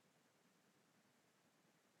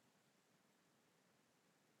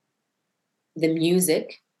 The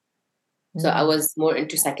music. So I was more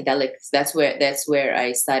into psychedelics. That's where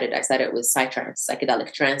I started. I started with psytrance,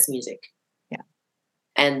 psychedelic trance music. Yeah.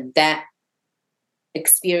 And that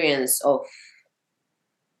experience of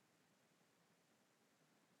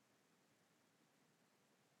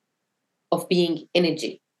being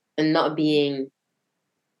energy and not being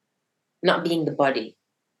the body.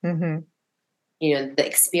 Mm-hmm. You know, the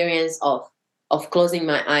experience of closing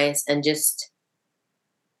my eyes and just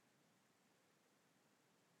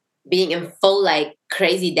being in full like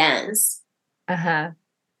crazy dance. Uh-huh.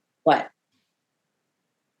 But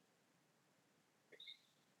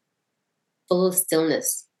full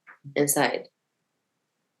stillness inside.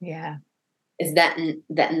 Yeah. Is that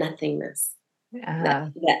nothingness.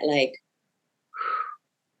 That like,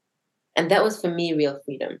 and that was for me real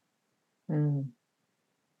freedom.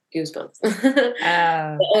 Goosebumps.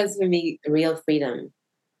 That was for me real freedom.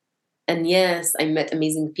 And yes, I met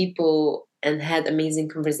amazing people and had amazing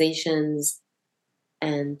conversations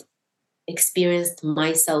and experienced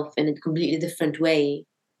myself in a completely different way.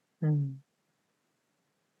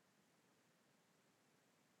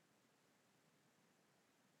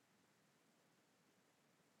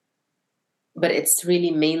 But it's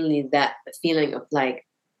really mainly that feeling of like,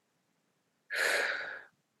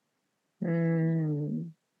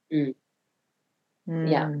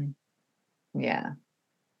 yeah. Yeah.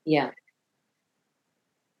 Yeah.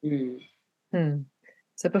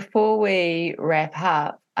 So before we wrap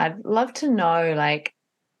up, I'd love to know like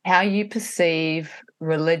how you perceive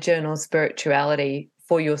religion or spirituality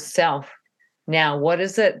for yourself now. What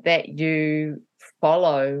is it that you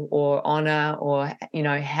follow or honor, or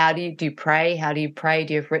how do you pray? How do you pray?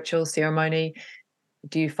 Do you have ritual ceremony?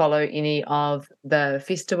 Do you follow any of the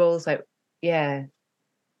festivals? Like, yeah.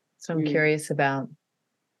 So I'm curious about.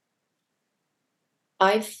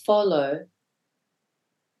 I follow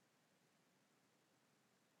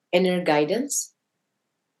inner guidance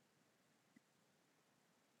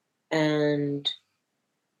and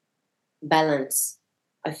balance.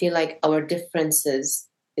 I feel like our differences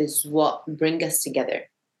is what bring us together.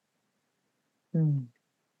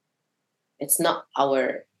 It's not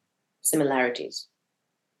our similarities.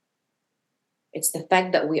 It's the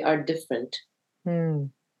fact that we are different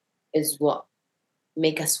is what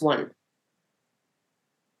make us one.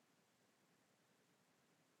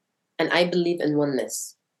 And I believe in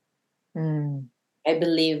oneness. I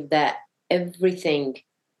believe that everything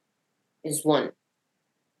is one.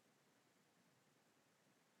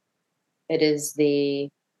 It is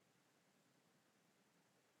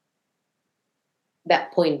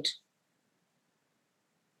that point.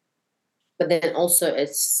 But then also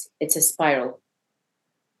it's a spiral.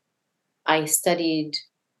 I studied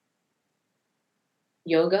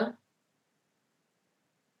yoga.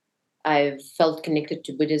 I've felt connected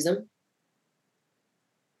to Buddhism.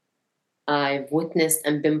 I've witnessed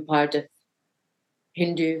and been part of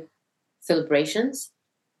Hindu celebrations.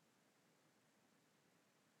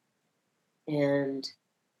 And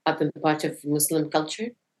I've been part of Muslim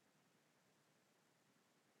culture.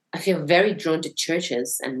 I feel very drawn to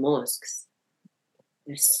churches and mosques.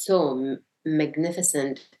 They're so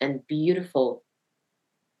magnificent and beautiful.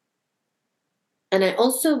 And I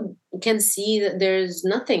also can see that there's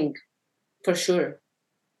nothing for sure.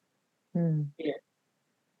 Yeah.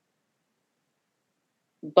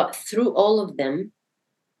 But through all of them,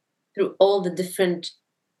 through all the different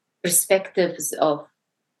perspectives of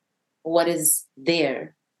what is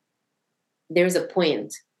there, there's a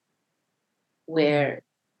point where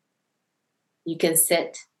you can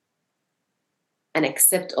sit and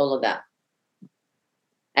accept all of that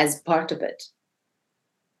as part of it,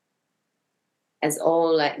 as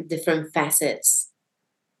all like different facets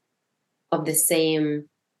of the same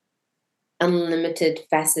unlimited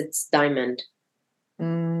facets diamond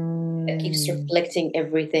that keeps reflecting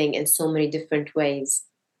everything in so many different ways,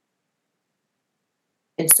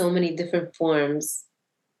 in so many different forms.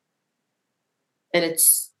 And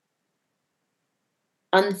it's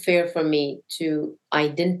unfair for me to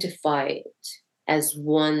identify it as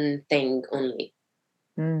one thing only.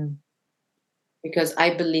 Because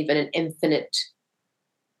I believe in an infinite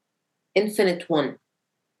one.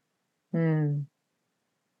 And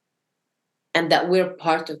that we're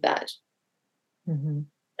part of that.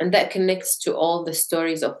 And that connects to all the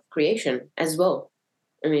stories of creation as well.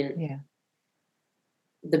 I mean,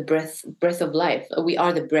 the breath of life. We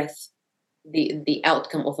are the breath, the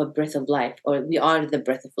outcome of a breath of life, or we are the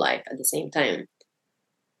breath of life at the same time.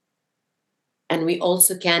 And we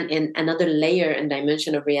also can, in another layer and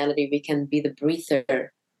dimension of reality, we can be the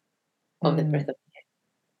breather of the breath of life.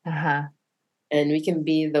 Uh-huh. And we can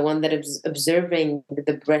be the one that is observing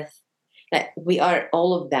the breath. Like, we are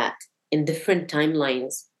all of that in different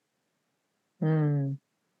timelines. Mm.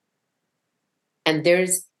 And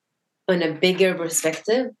there's, on a bigger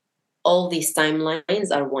perspective, all these timelines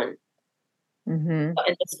are one. Mm-hmm. But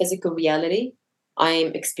in this physical reality,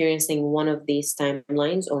 I'm experiencing one of these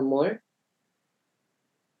timelines or more.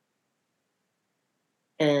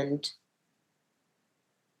 And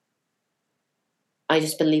I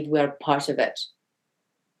just believe we are part of it.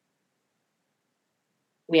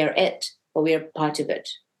 We are it, but we are part of it.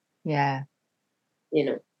 Yeah. You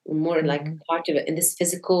know, more like part of it in this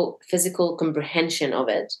physical comprehension of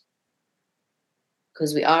it.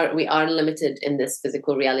 Because we are limited in this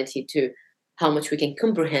physical reality to how much we can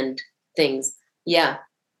comprehend things. Yeah.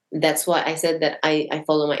 That's why I said that I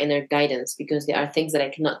follow my inner guidance, because there are things that I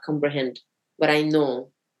cannot comprehend, but I know.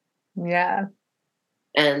 Yeah.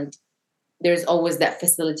 And there's always that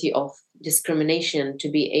facility of discrimination to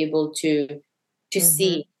be able to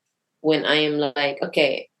see when I am like,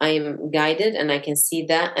 okay, I am guided and I can see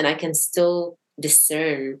that and I can still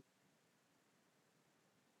discern.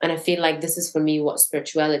 And I feel like this is for me what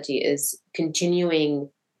spirituality is, continuing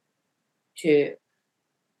to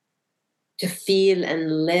feel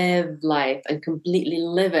and live life and completely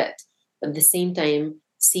live it, but at the same time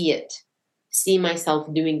see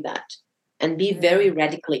myself doing that, and be very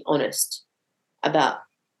radically honest about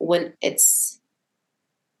when it's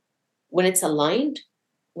aligned,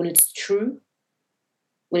 when it's true,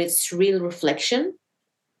 when it's real reflection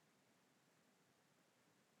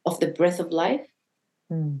of the breath of life,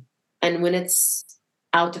 and when it's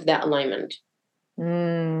out of that alignment.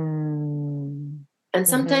 And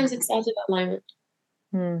sometimes it's out of alignment.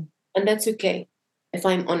 And that's okay if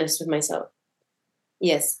I'm honest with myself.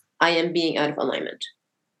 Yes, I am being out of alignment.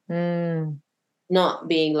 Not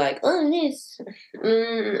being like, oh, this.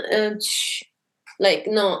 Like,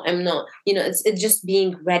 no, I'm not. You know, it's just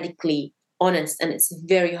being radically honest. And it's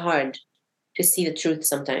very hard to see the truth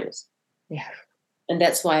sometimes. Yeah. And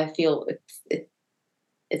that's why I feel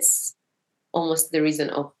it's almost the reason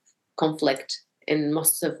of conflict in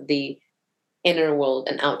most of the inner world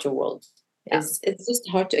and outer world. Yeah. It's just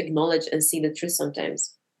hard to acknowledge and see the truth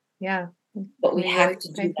sometimes. Yeah. But we have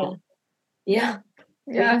to do that. Yeah.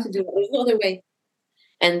 We have to do it. There's no other way.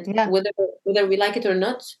 And whether we like it or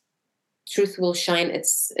not, truth will shine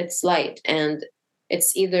its light. And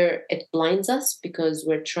it's either it blinds us because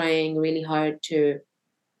we're trying really hard to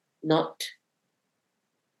not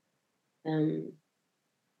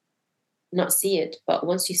see it. But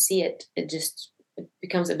once you see it, it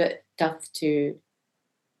becomes a bit tough to.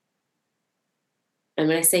 And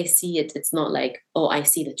when I say see it, it's not like, oh, I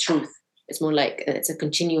see the truth. It's more like it's a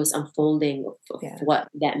continuous unfolding of what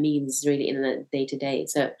that means really in the day to day.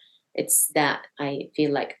 So it's that I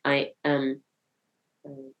feel like I am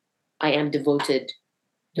devoted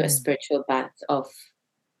to a spiritual path of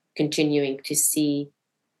continuing to see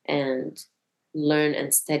and learn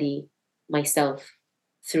and study myself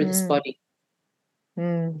through this body.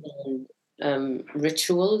 And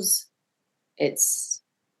rituals, it's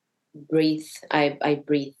breathe. I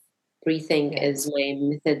breathe. Breathing is my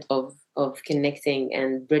method of connecting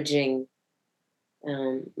and bridging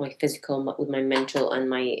my physical with my mental and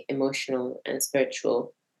my emotional and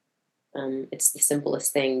spiritual. It's the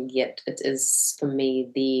simplest thing, yet it is for me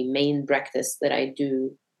the main practice that I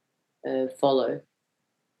do follow.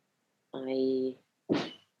 I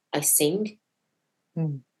sing,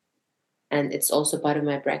 and it's also part of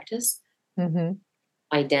my practice.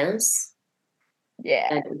 I dance,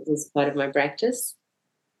 and it is part of my practice.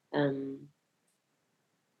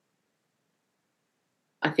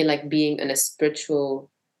 I feel like being on a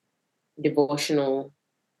spiritual, devotional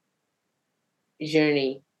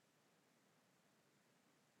journey,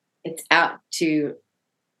 it's out to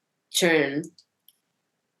turn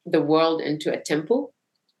the world into a temple.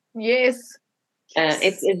 Yes.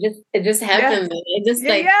 It just happened. It just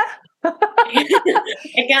like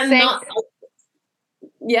I cannot.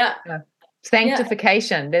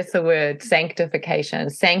 Sanctification. That's the word. Sanctification.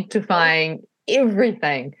 Sanctifying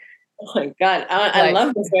everything. Oh my God. I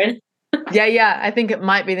love this word. I think it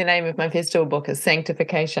might be the name of my festival book is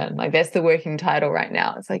Sanctification. Like that's the working title right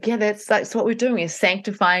now. It's like, that's what we're doing is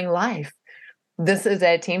sanctifying life. This is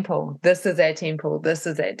our temple. This is our temple. This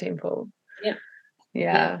is our temple.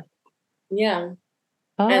 Yeah.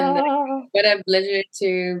 And what a pleasure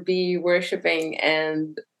to be worshiping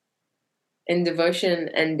and in devotion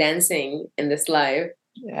and dancing in this live.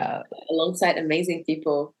 Yeah. Alongside amazing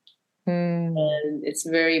people. And it's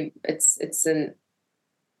an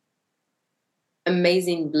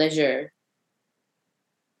amazing pleasure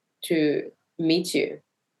to meet you.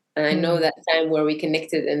 And I know that time where we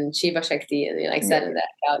connected in Shiva Shakti and we like sat on that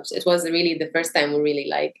couch. It was really the first time we really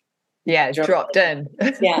like dropped in.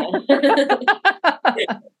 Yeah.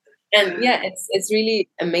 And yeah, it's really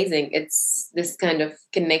amazing. It's this kind of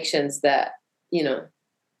connections that, you know,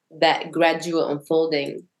 that gradual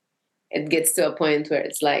unfolding, it gets to a point where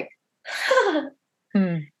it's like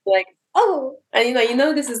like, oh, and you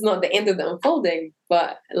know this is not the end of the unfolding,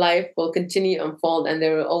 but life will continue to unfold, and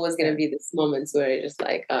there are always going to be these moments where you're just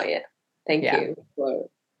like, oh yeah, thank you for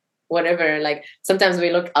whatever. Like sometimes we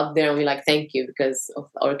look up there and we like thank you because of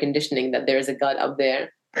our conditioning that there is a God up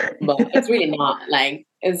there, but it's really not. Like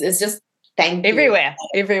it's just thank you everywhere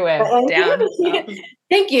down.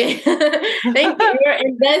 Thank you. Thank you.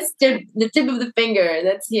 And that's the tip of the finger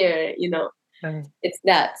that's here, you know. It's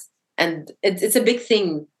that. And it's a big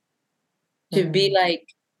thing to be like,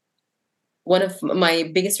 one of my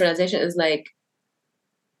biggest realization is like,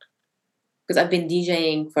 because I've been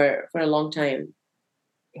DJing for a long time,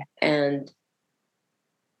 and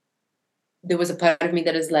there was a part of me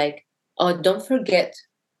that is like, oh, don't forget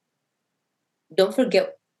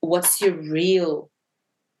what's your real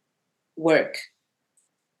work.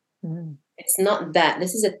 It's not that.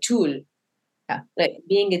 This is a tool. Like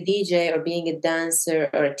being a DJ or being a dancer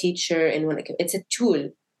or a teacher, and it's a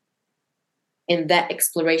tool in that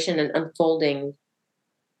exploration and unfolding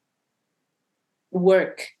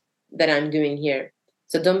work that I'm doing here.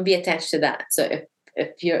 So don't be attached to that. So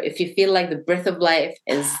if you feel like the breath of life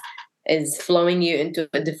is flowing you into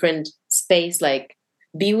a different space, like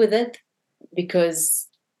be with it, because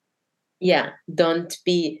don't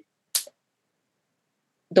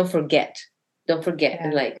forget.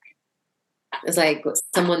 And like, it's like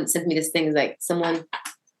someone sent me this thing. It's like someone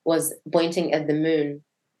was pointing at the moon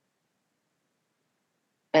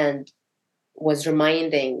and was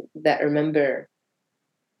reminding that, remember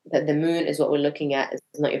that the moon is what we're looking at, it's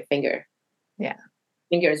not your finger.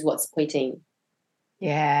 Finger is what's pointing.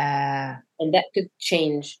 And that could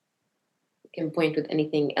change. You can point with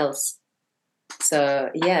anything else. So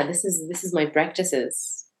this is my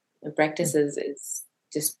practices. My practices is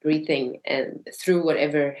just breathing, and through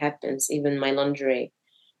whatever happens, even my laundry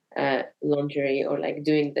or like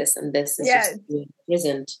doing this and this is just being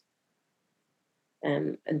present.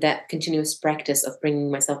 And that continuous practice of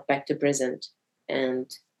bringing myself back to present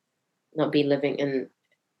and not be living in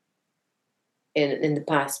the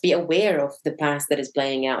past. Be aware of the past that is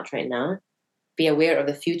playing out right now. Be aware of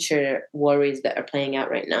the future worries that are playing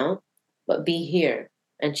out right now, but be here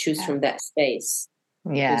and choose from that space.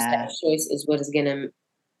 Because that choice is what is going to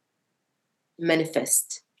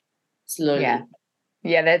manifest slowly.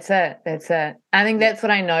 That's it. I think that's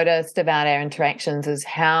what I noticed about our interactions, is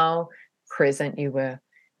how present you were.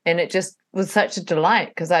 And it just was such a delight,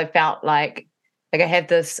 because I felt like I had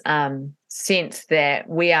this sense that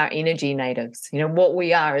we are energy natives. You know, what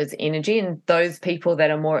we are is energy, and those people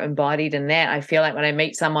that are more embodied in that, I feel like when I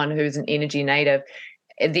meet someone who's an energy native,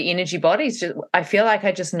 the energy bodies, just, I feel like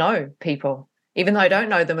I just know people. Even though I don't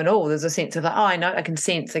know them at all, there's a sense of like, oh, I know, I can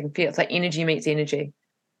sense, I can feel. It's like energy meets energy.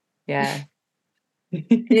 Yeah.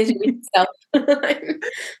 Energy meets self.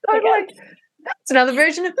 Totally. That's another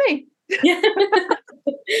version of me.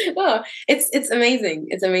 Oh, it's amazing.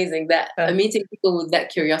 It's amazing that meeting people with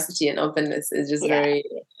that curiosity and openness is just very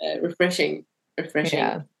refreshing.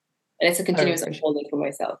 And it's a continuous unfolding for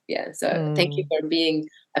myself. So thank you for being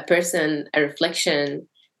a person, a reflection,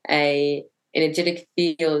 a energetic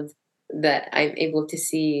field that I'm able to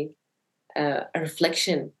see a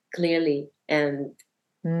reflection clearly and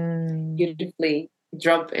beautifully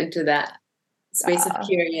drop into that space of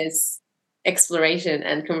curious exploration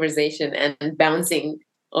and conversation and bouncing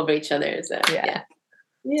over each other. So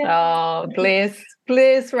Oh, bless,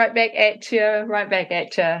 right back at you.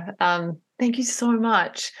 Thank you so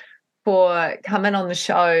much for coming on the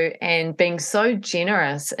show and being so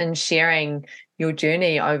generous in sharing your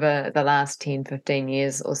journey over the last 10, 15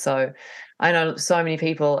 years or so. I know so many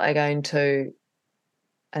people are going to,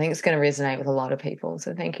 I think it's going to resonate with a lot of people.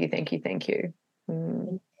 So thank you.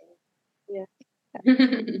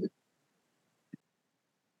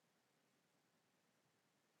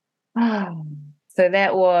 So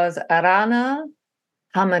that was Rana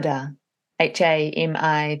Hamida,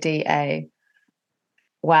 Hamida.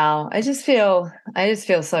 Wow, I just feel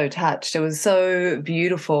so touched. It was so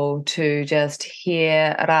beautiful to just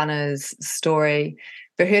hear Rana's story,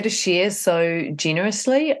 for her to share so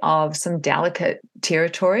generously of some delicate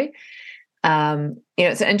territory.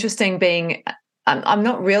 It's interesting being I'm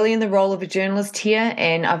not really in the role of a journalist here,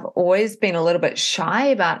 and I've always been a little bit shy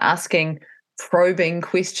about asking probing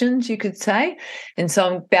questions, you could say. And so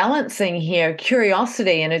I'm balancing here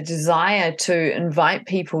curiosity and a desire to invite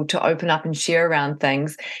people to open up and share around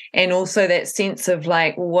things, and also that sense of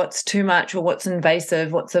like, what's too much or what's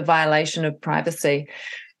invasive, what's a violation of privacy.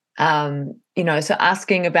 So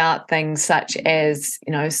asking about things such as,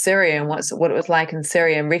 Syria and what it was like in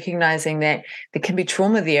Syria, and recognizing that there can be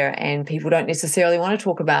trauma there and people don't necessarily want to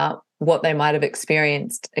talk about what they might have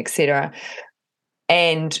experienced, etc.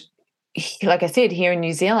 And like I said, here in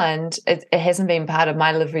New Zealand, it hasn't been part of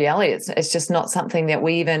my lived reality. It's just not something that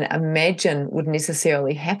we even imagine would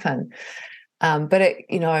necessarily happen. But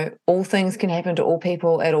all things can happen to all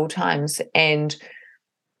people at all times. And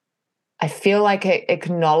I feel like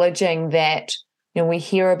acknowledging that, we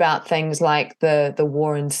hear about things like the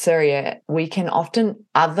war in Syria, we can often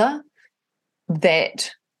other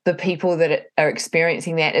that the people that are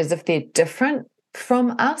experiencing that as if they're different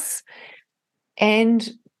from us. And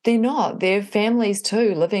they're not. They're families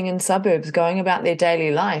too, living in suburbs, going about their daily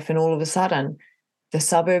life, and all of a sudden the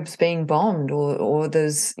suburbs being bombed, or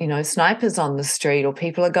there's, snipers on the street, or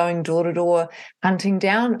people are going door to door hunting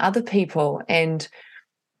down other people. And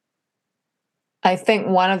I think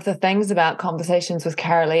one of the things about conversations with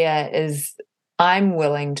Carolia is I'm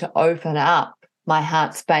willing to open up my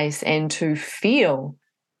heart space and to feel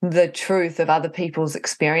the truth of other people's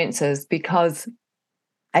experiences, because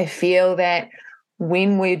I feel that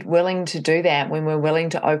when we're willing to do that, when we're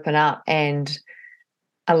willing to open up and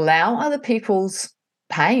allow other people's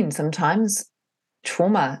pain, sometimes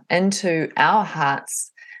trauma, into our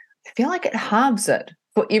hearts, I feel like it halves it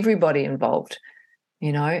for everybody involved.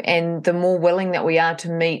 And the more willing that we are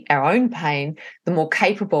to meet our own pain, the more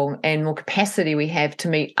capable and more capacity we have to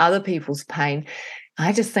meet other people's pain.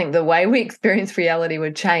 I just think the way we experience reality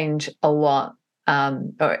would change a lot.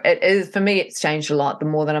 Or it is, for me, it's changed a lot. The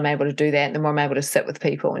more that I'm able to do that, the more I'm able to sit with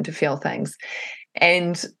people and to feel things.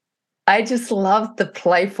 And I just love the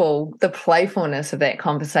playfulness of that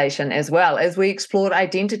conversation, as well as we explored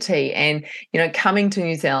identity and, coming to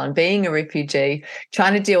New Zealand, being a refugee,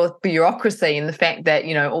 trying to deal with bureaucracy and the fact that,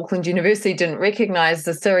 Auckland University didn't recognize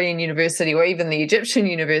the Syrian university or even the Egyptian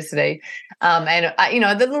university. And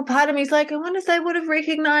the little part of me is like, I wonder if they would have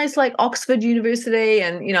recognized like Oxford University,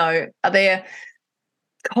 and, are there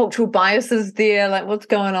cultural biases there? Like, what's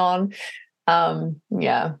going on?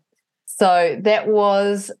 Yeah. So that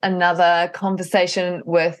was another conversation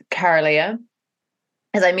with Carolia.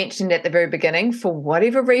 As I mentioned at the very beginning, for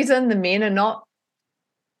whatever reason, the men are not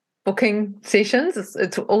booking sessions.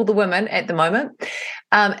 It's all the women at the moment.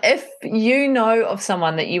 If you know of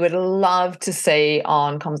someone that you would love to see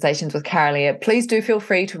on Conversations with Carolia, please do feel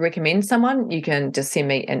free to recommend someone. You can just send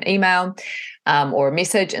me an email or a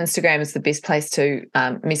message. Instagram is the best place to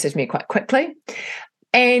message me quite quickly.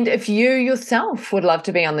 And if you yourself would love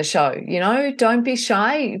to be on the show, don't be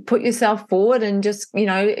shy. Put yourself forward and just,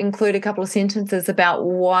 include a couple of sentences about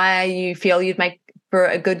why you feel you'd make for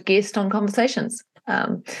a good guest on Conversations.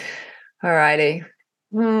 All righty.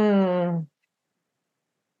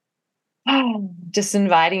 Just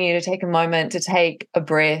inviting you to take a moment to take a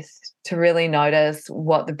breath, to really notice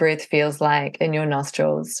what the breath feels like in your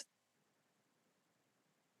nostrils.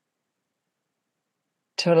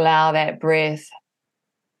 To allow that breath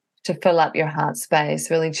to fill up your heart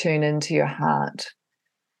space, really tune into your heart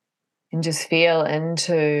and just feel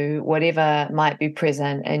into whatever might be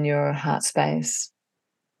present in your heart space.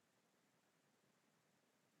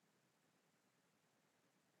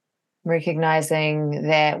 Recognizing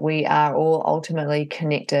that we are all ultimately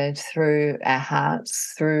connected through our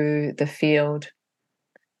hearts, through the field,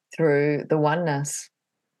 through the oneness.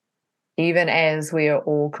 Even as we are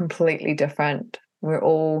all completely different, we're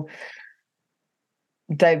all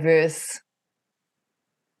diverse,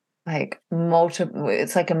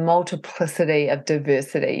 it's like a multiplicity of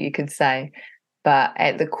diversity, you could say, but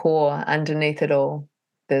at the core, underneath it all,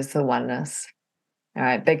 there's the oneness. All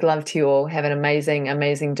right, big love to you all. Have an amazing,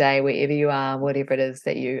 amazing day wherever you are, whatever it is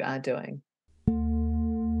that you are doing.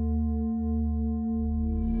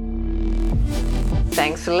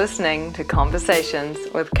 Thanks for listening to Conversations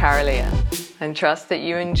with Carolia, and trust that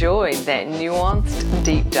you enjoyed that nuanced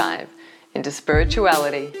deep dive into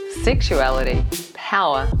spirituality, sexuality,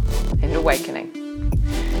 power, and awakening.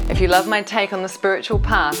 If you love my take on the spiritual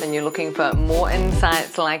path and you're looking for more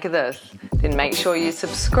insights like this, then make sure you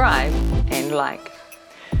subscribe and like.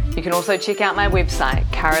 You can also check out my website,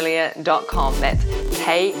 carolia.com. That's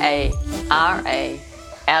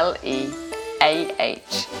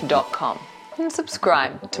KARALEAH.com. And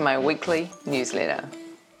subscribe to my weekly newsletter.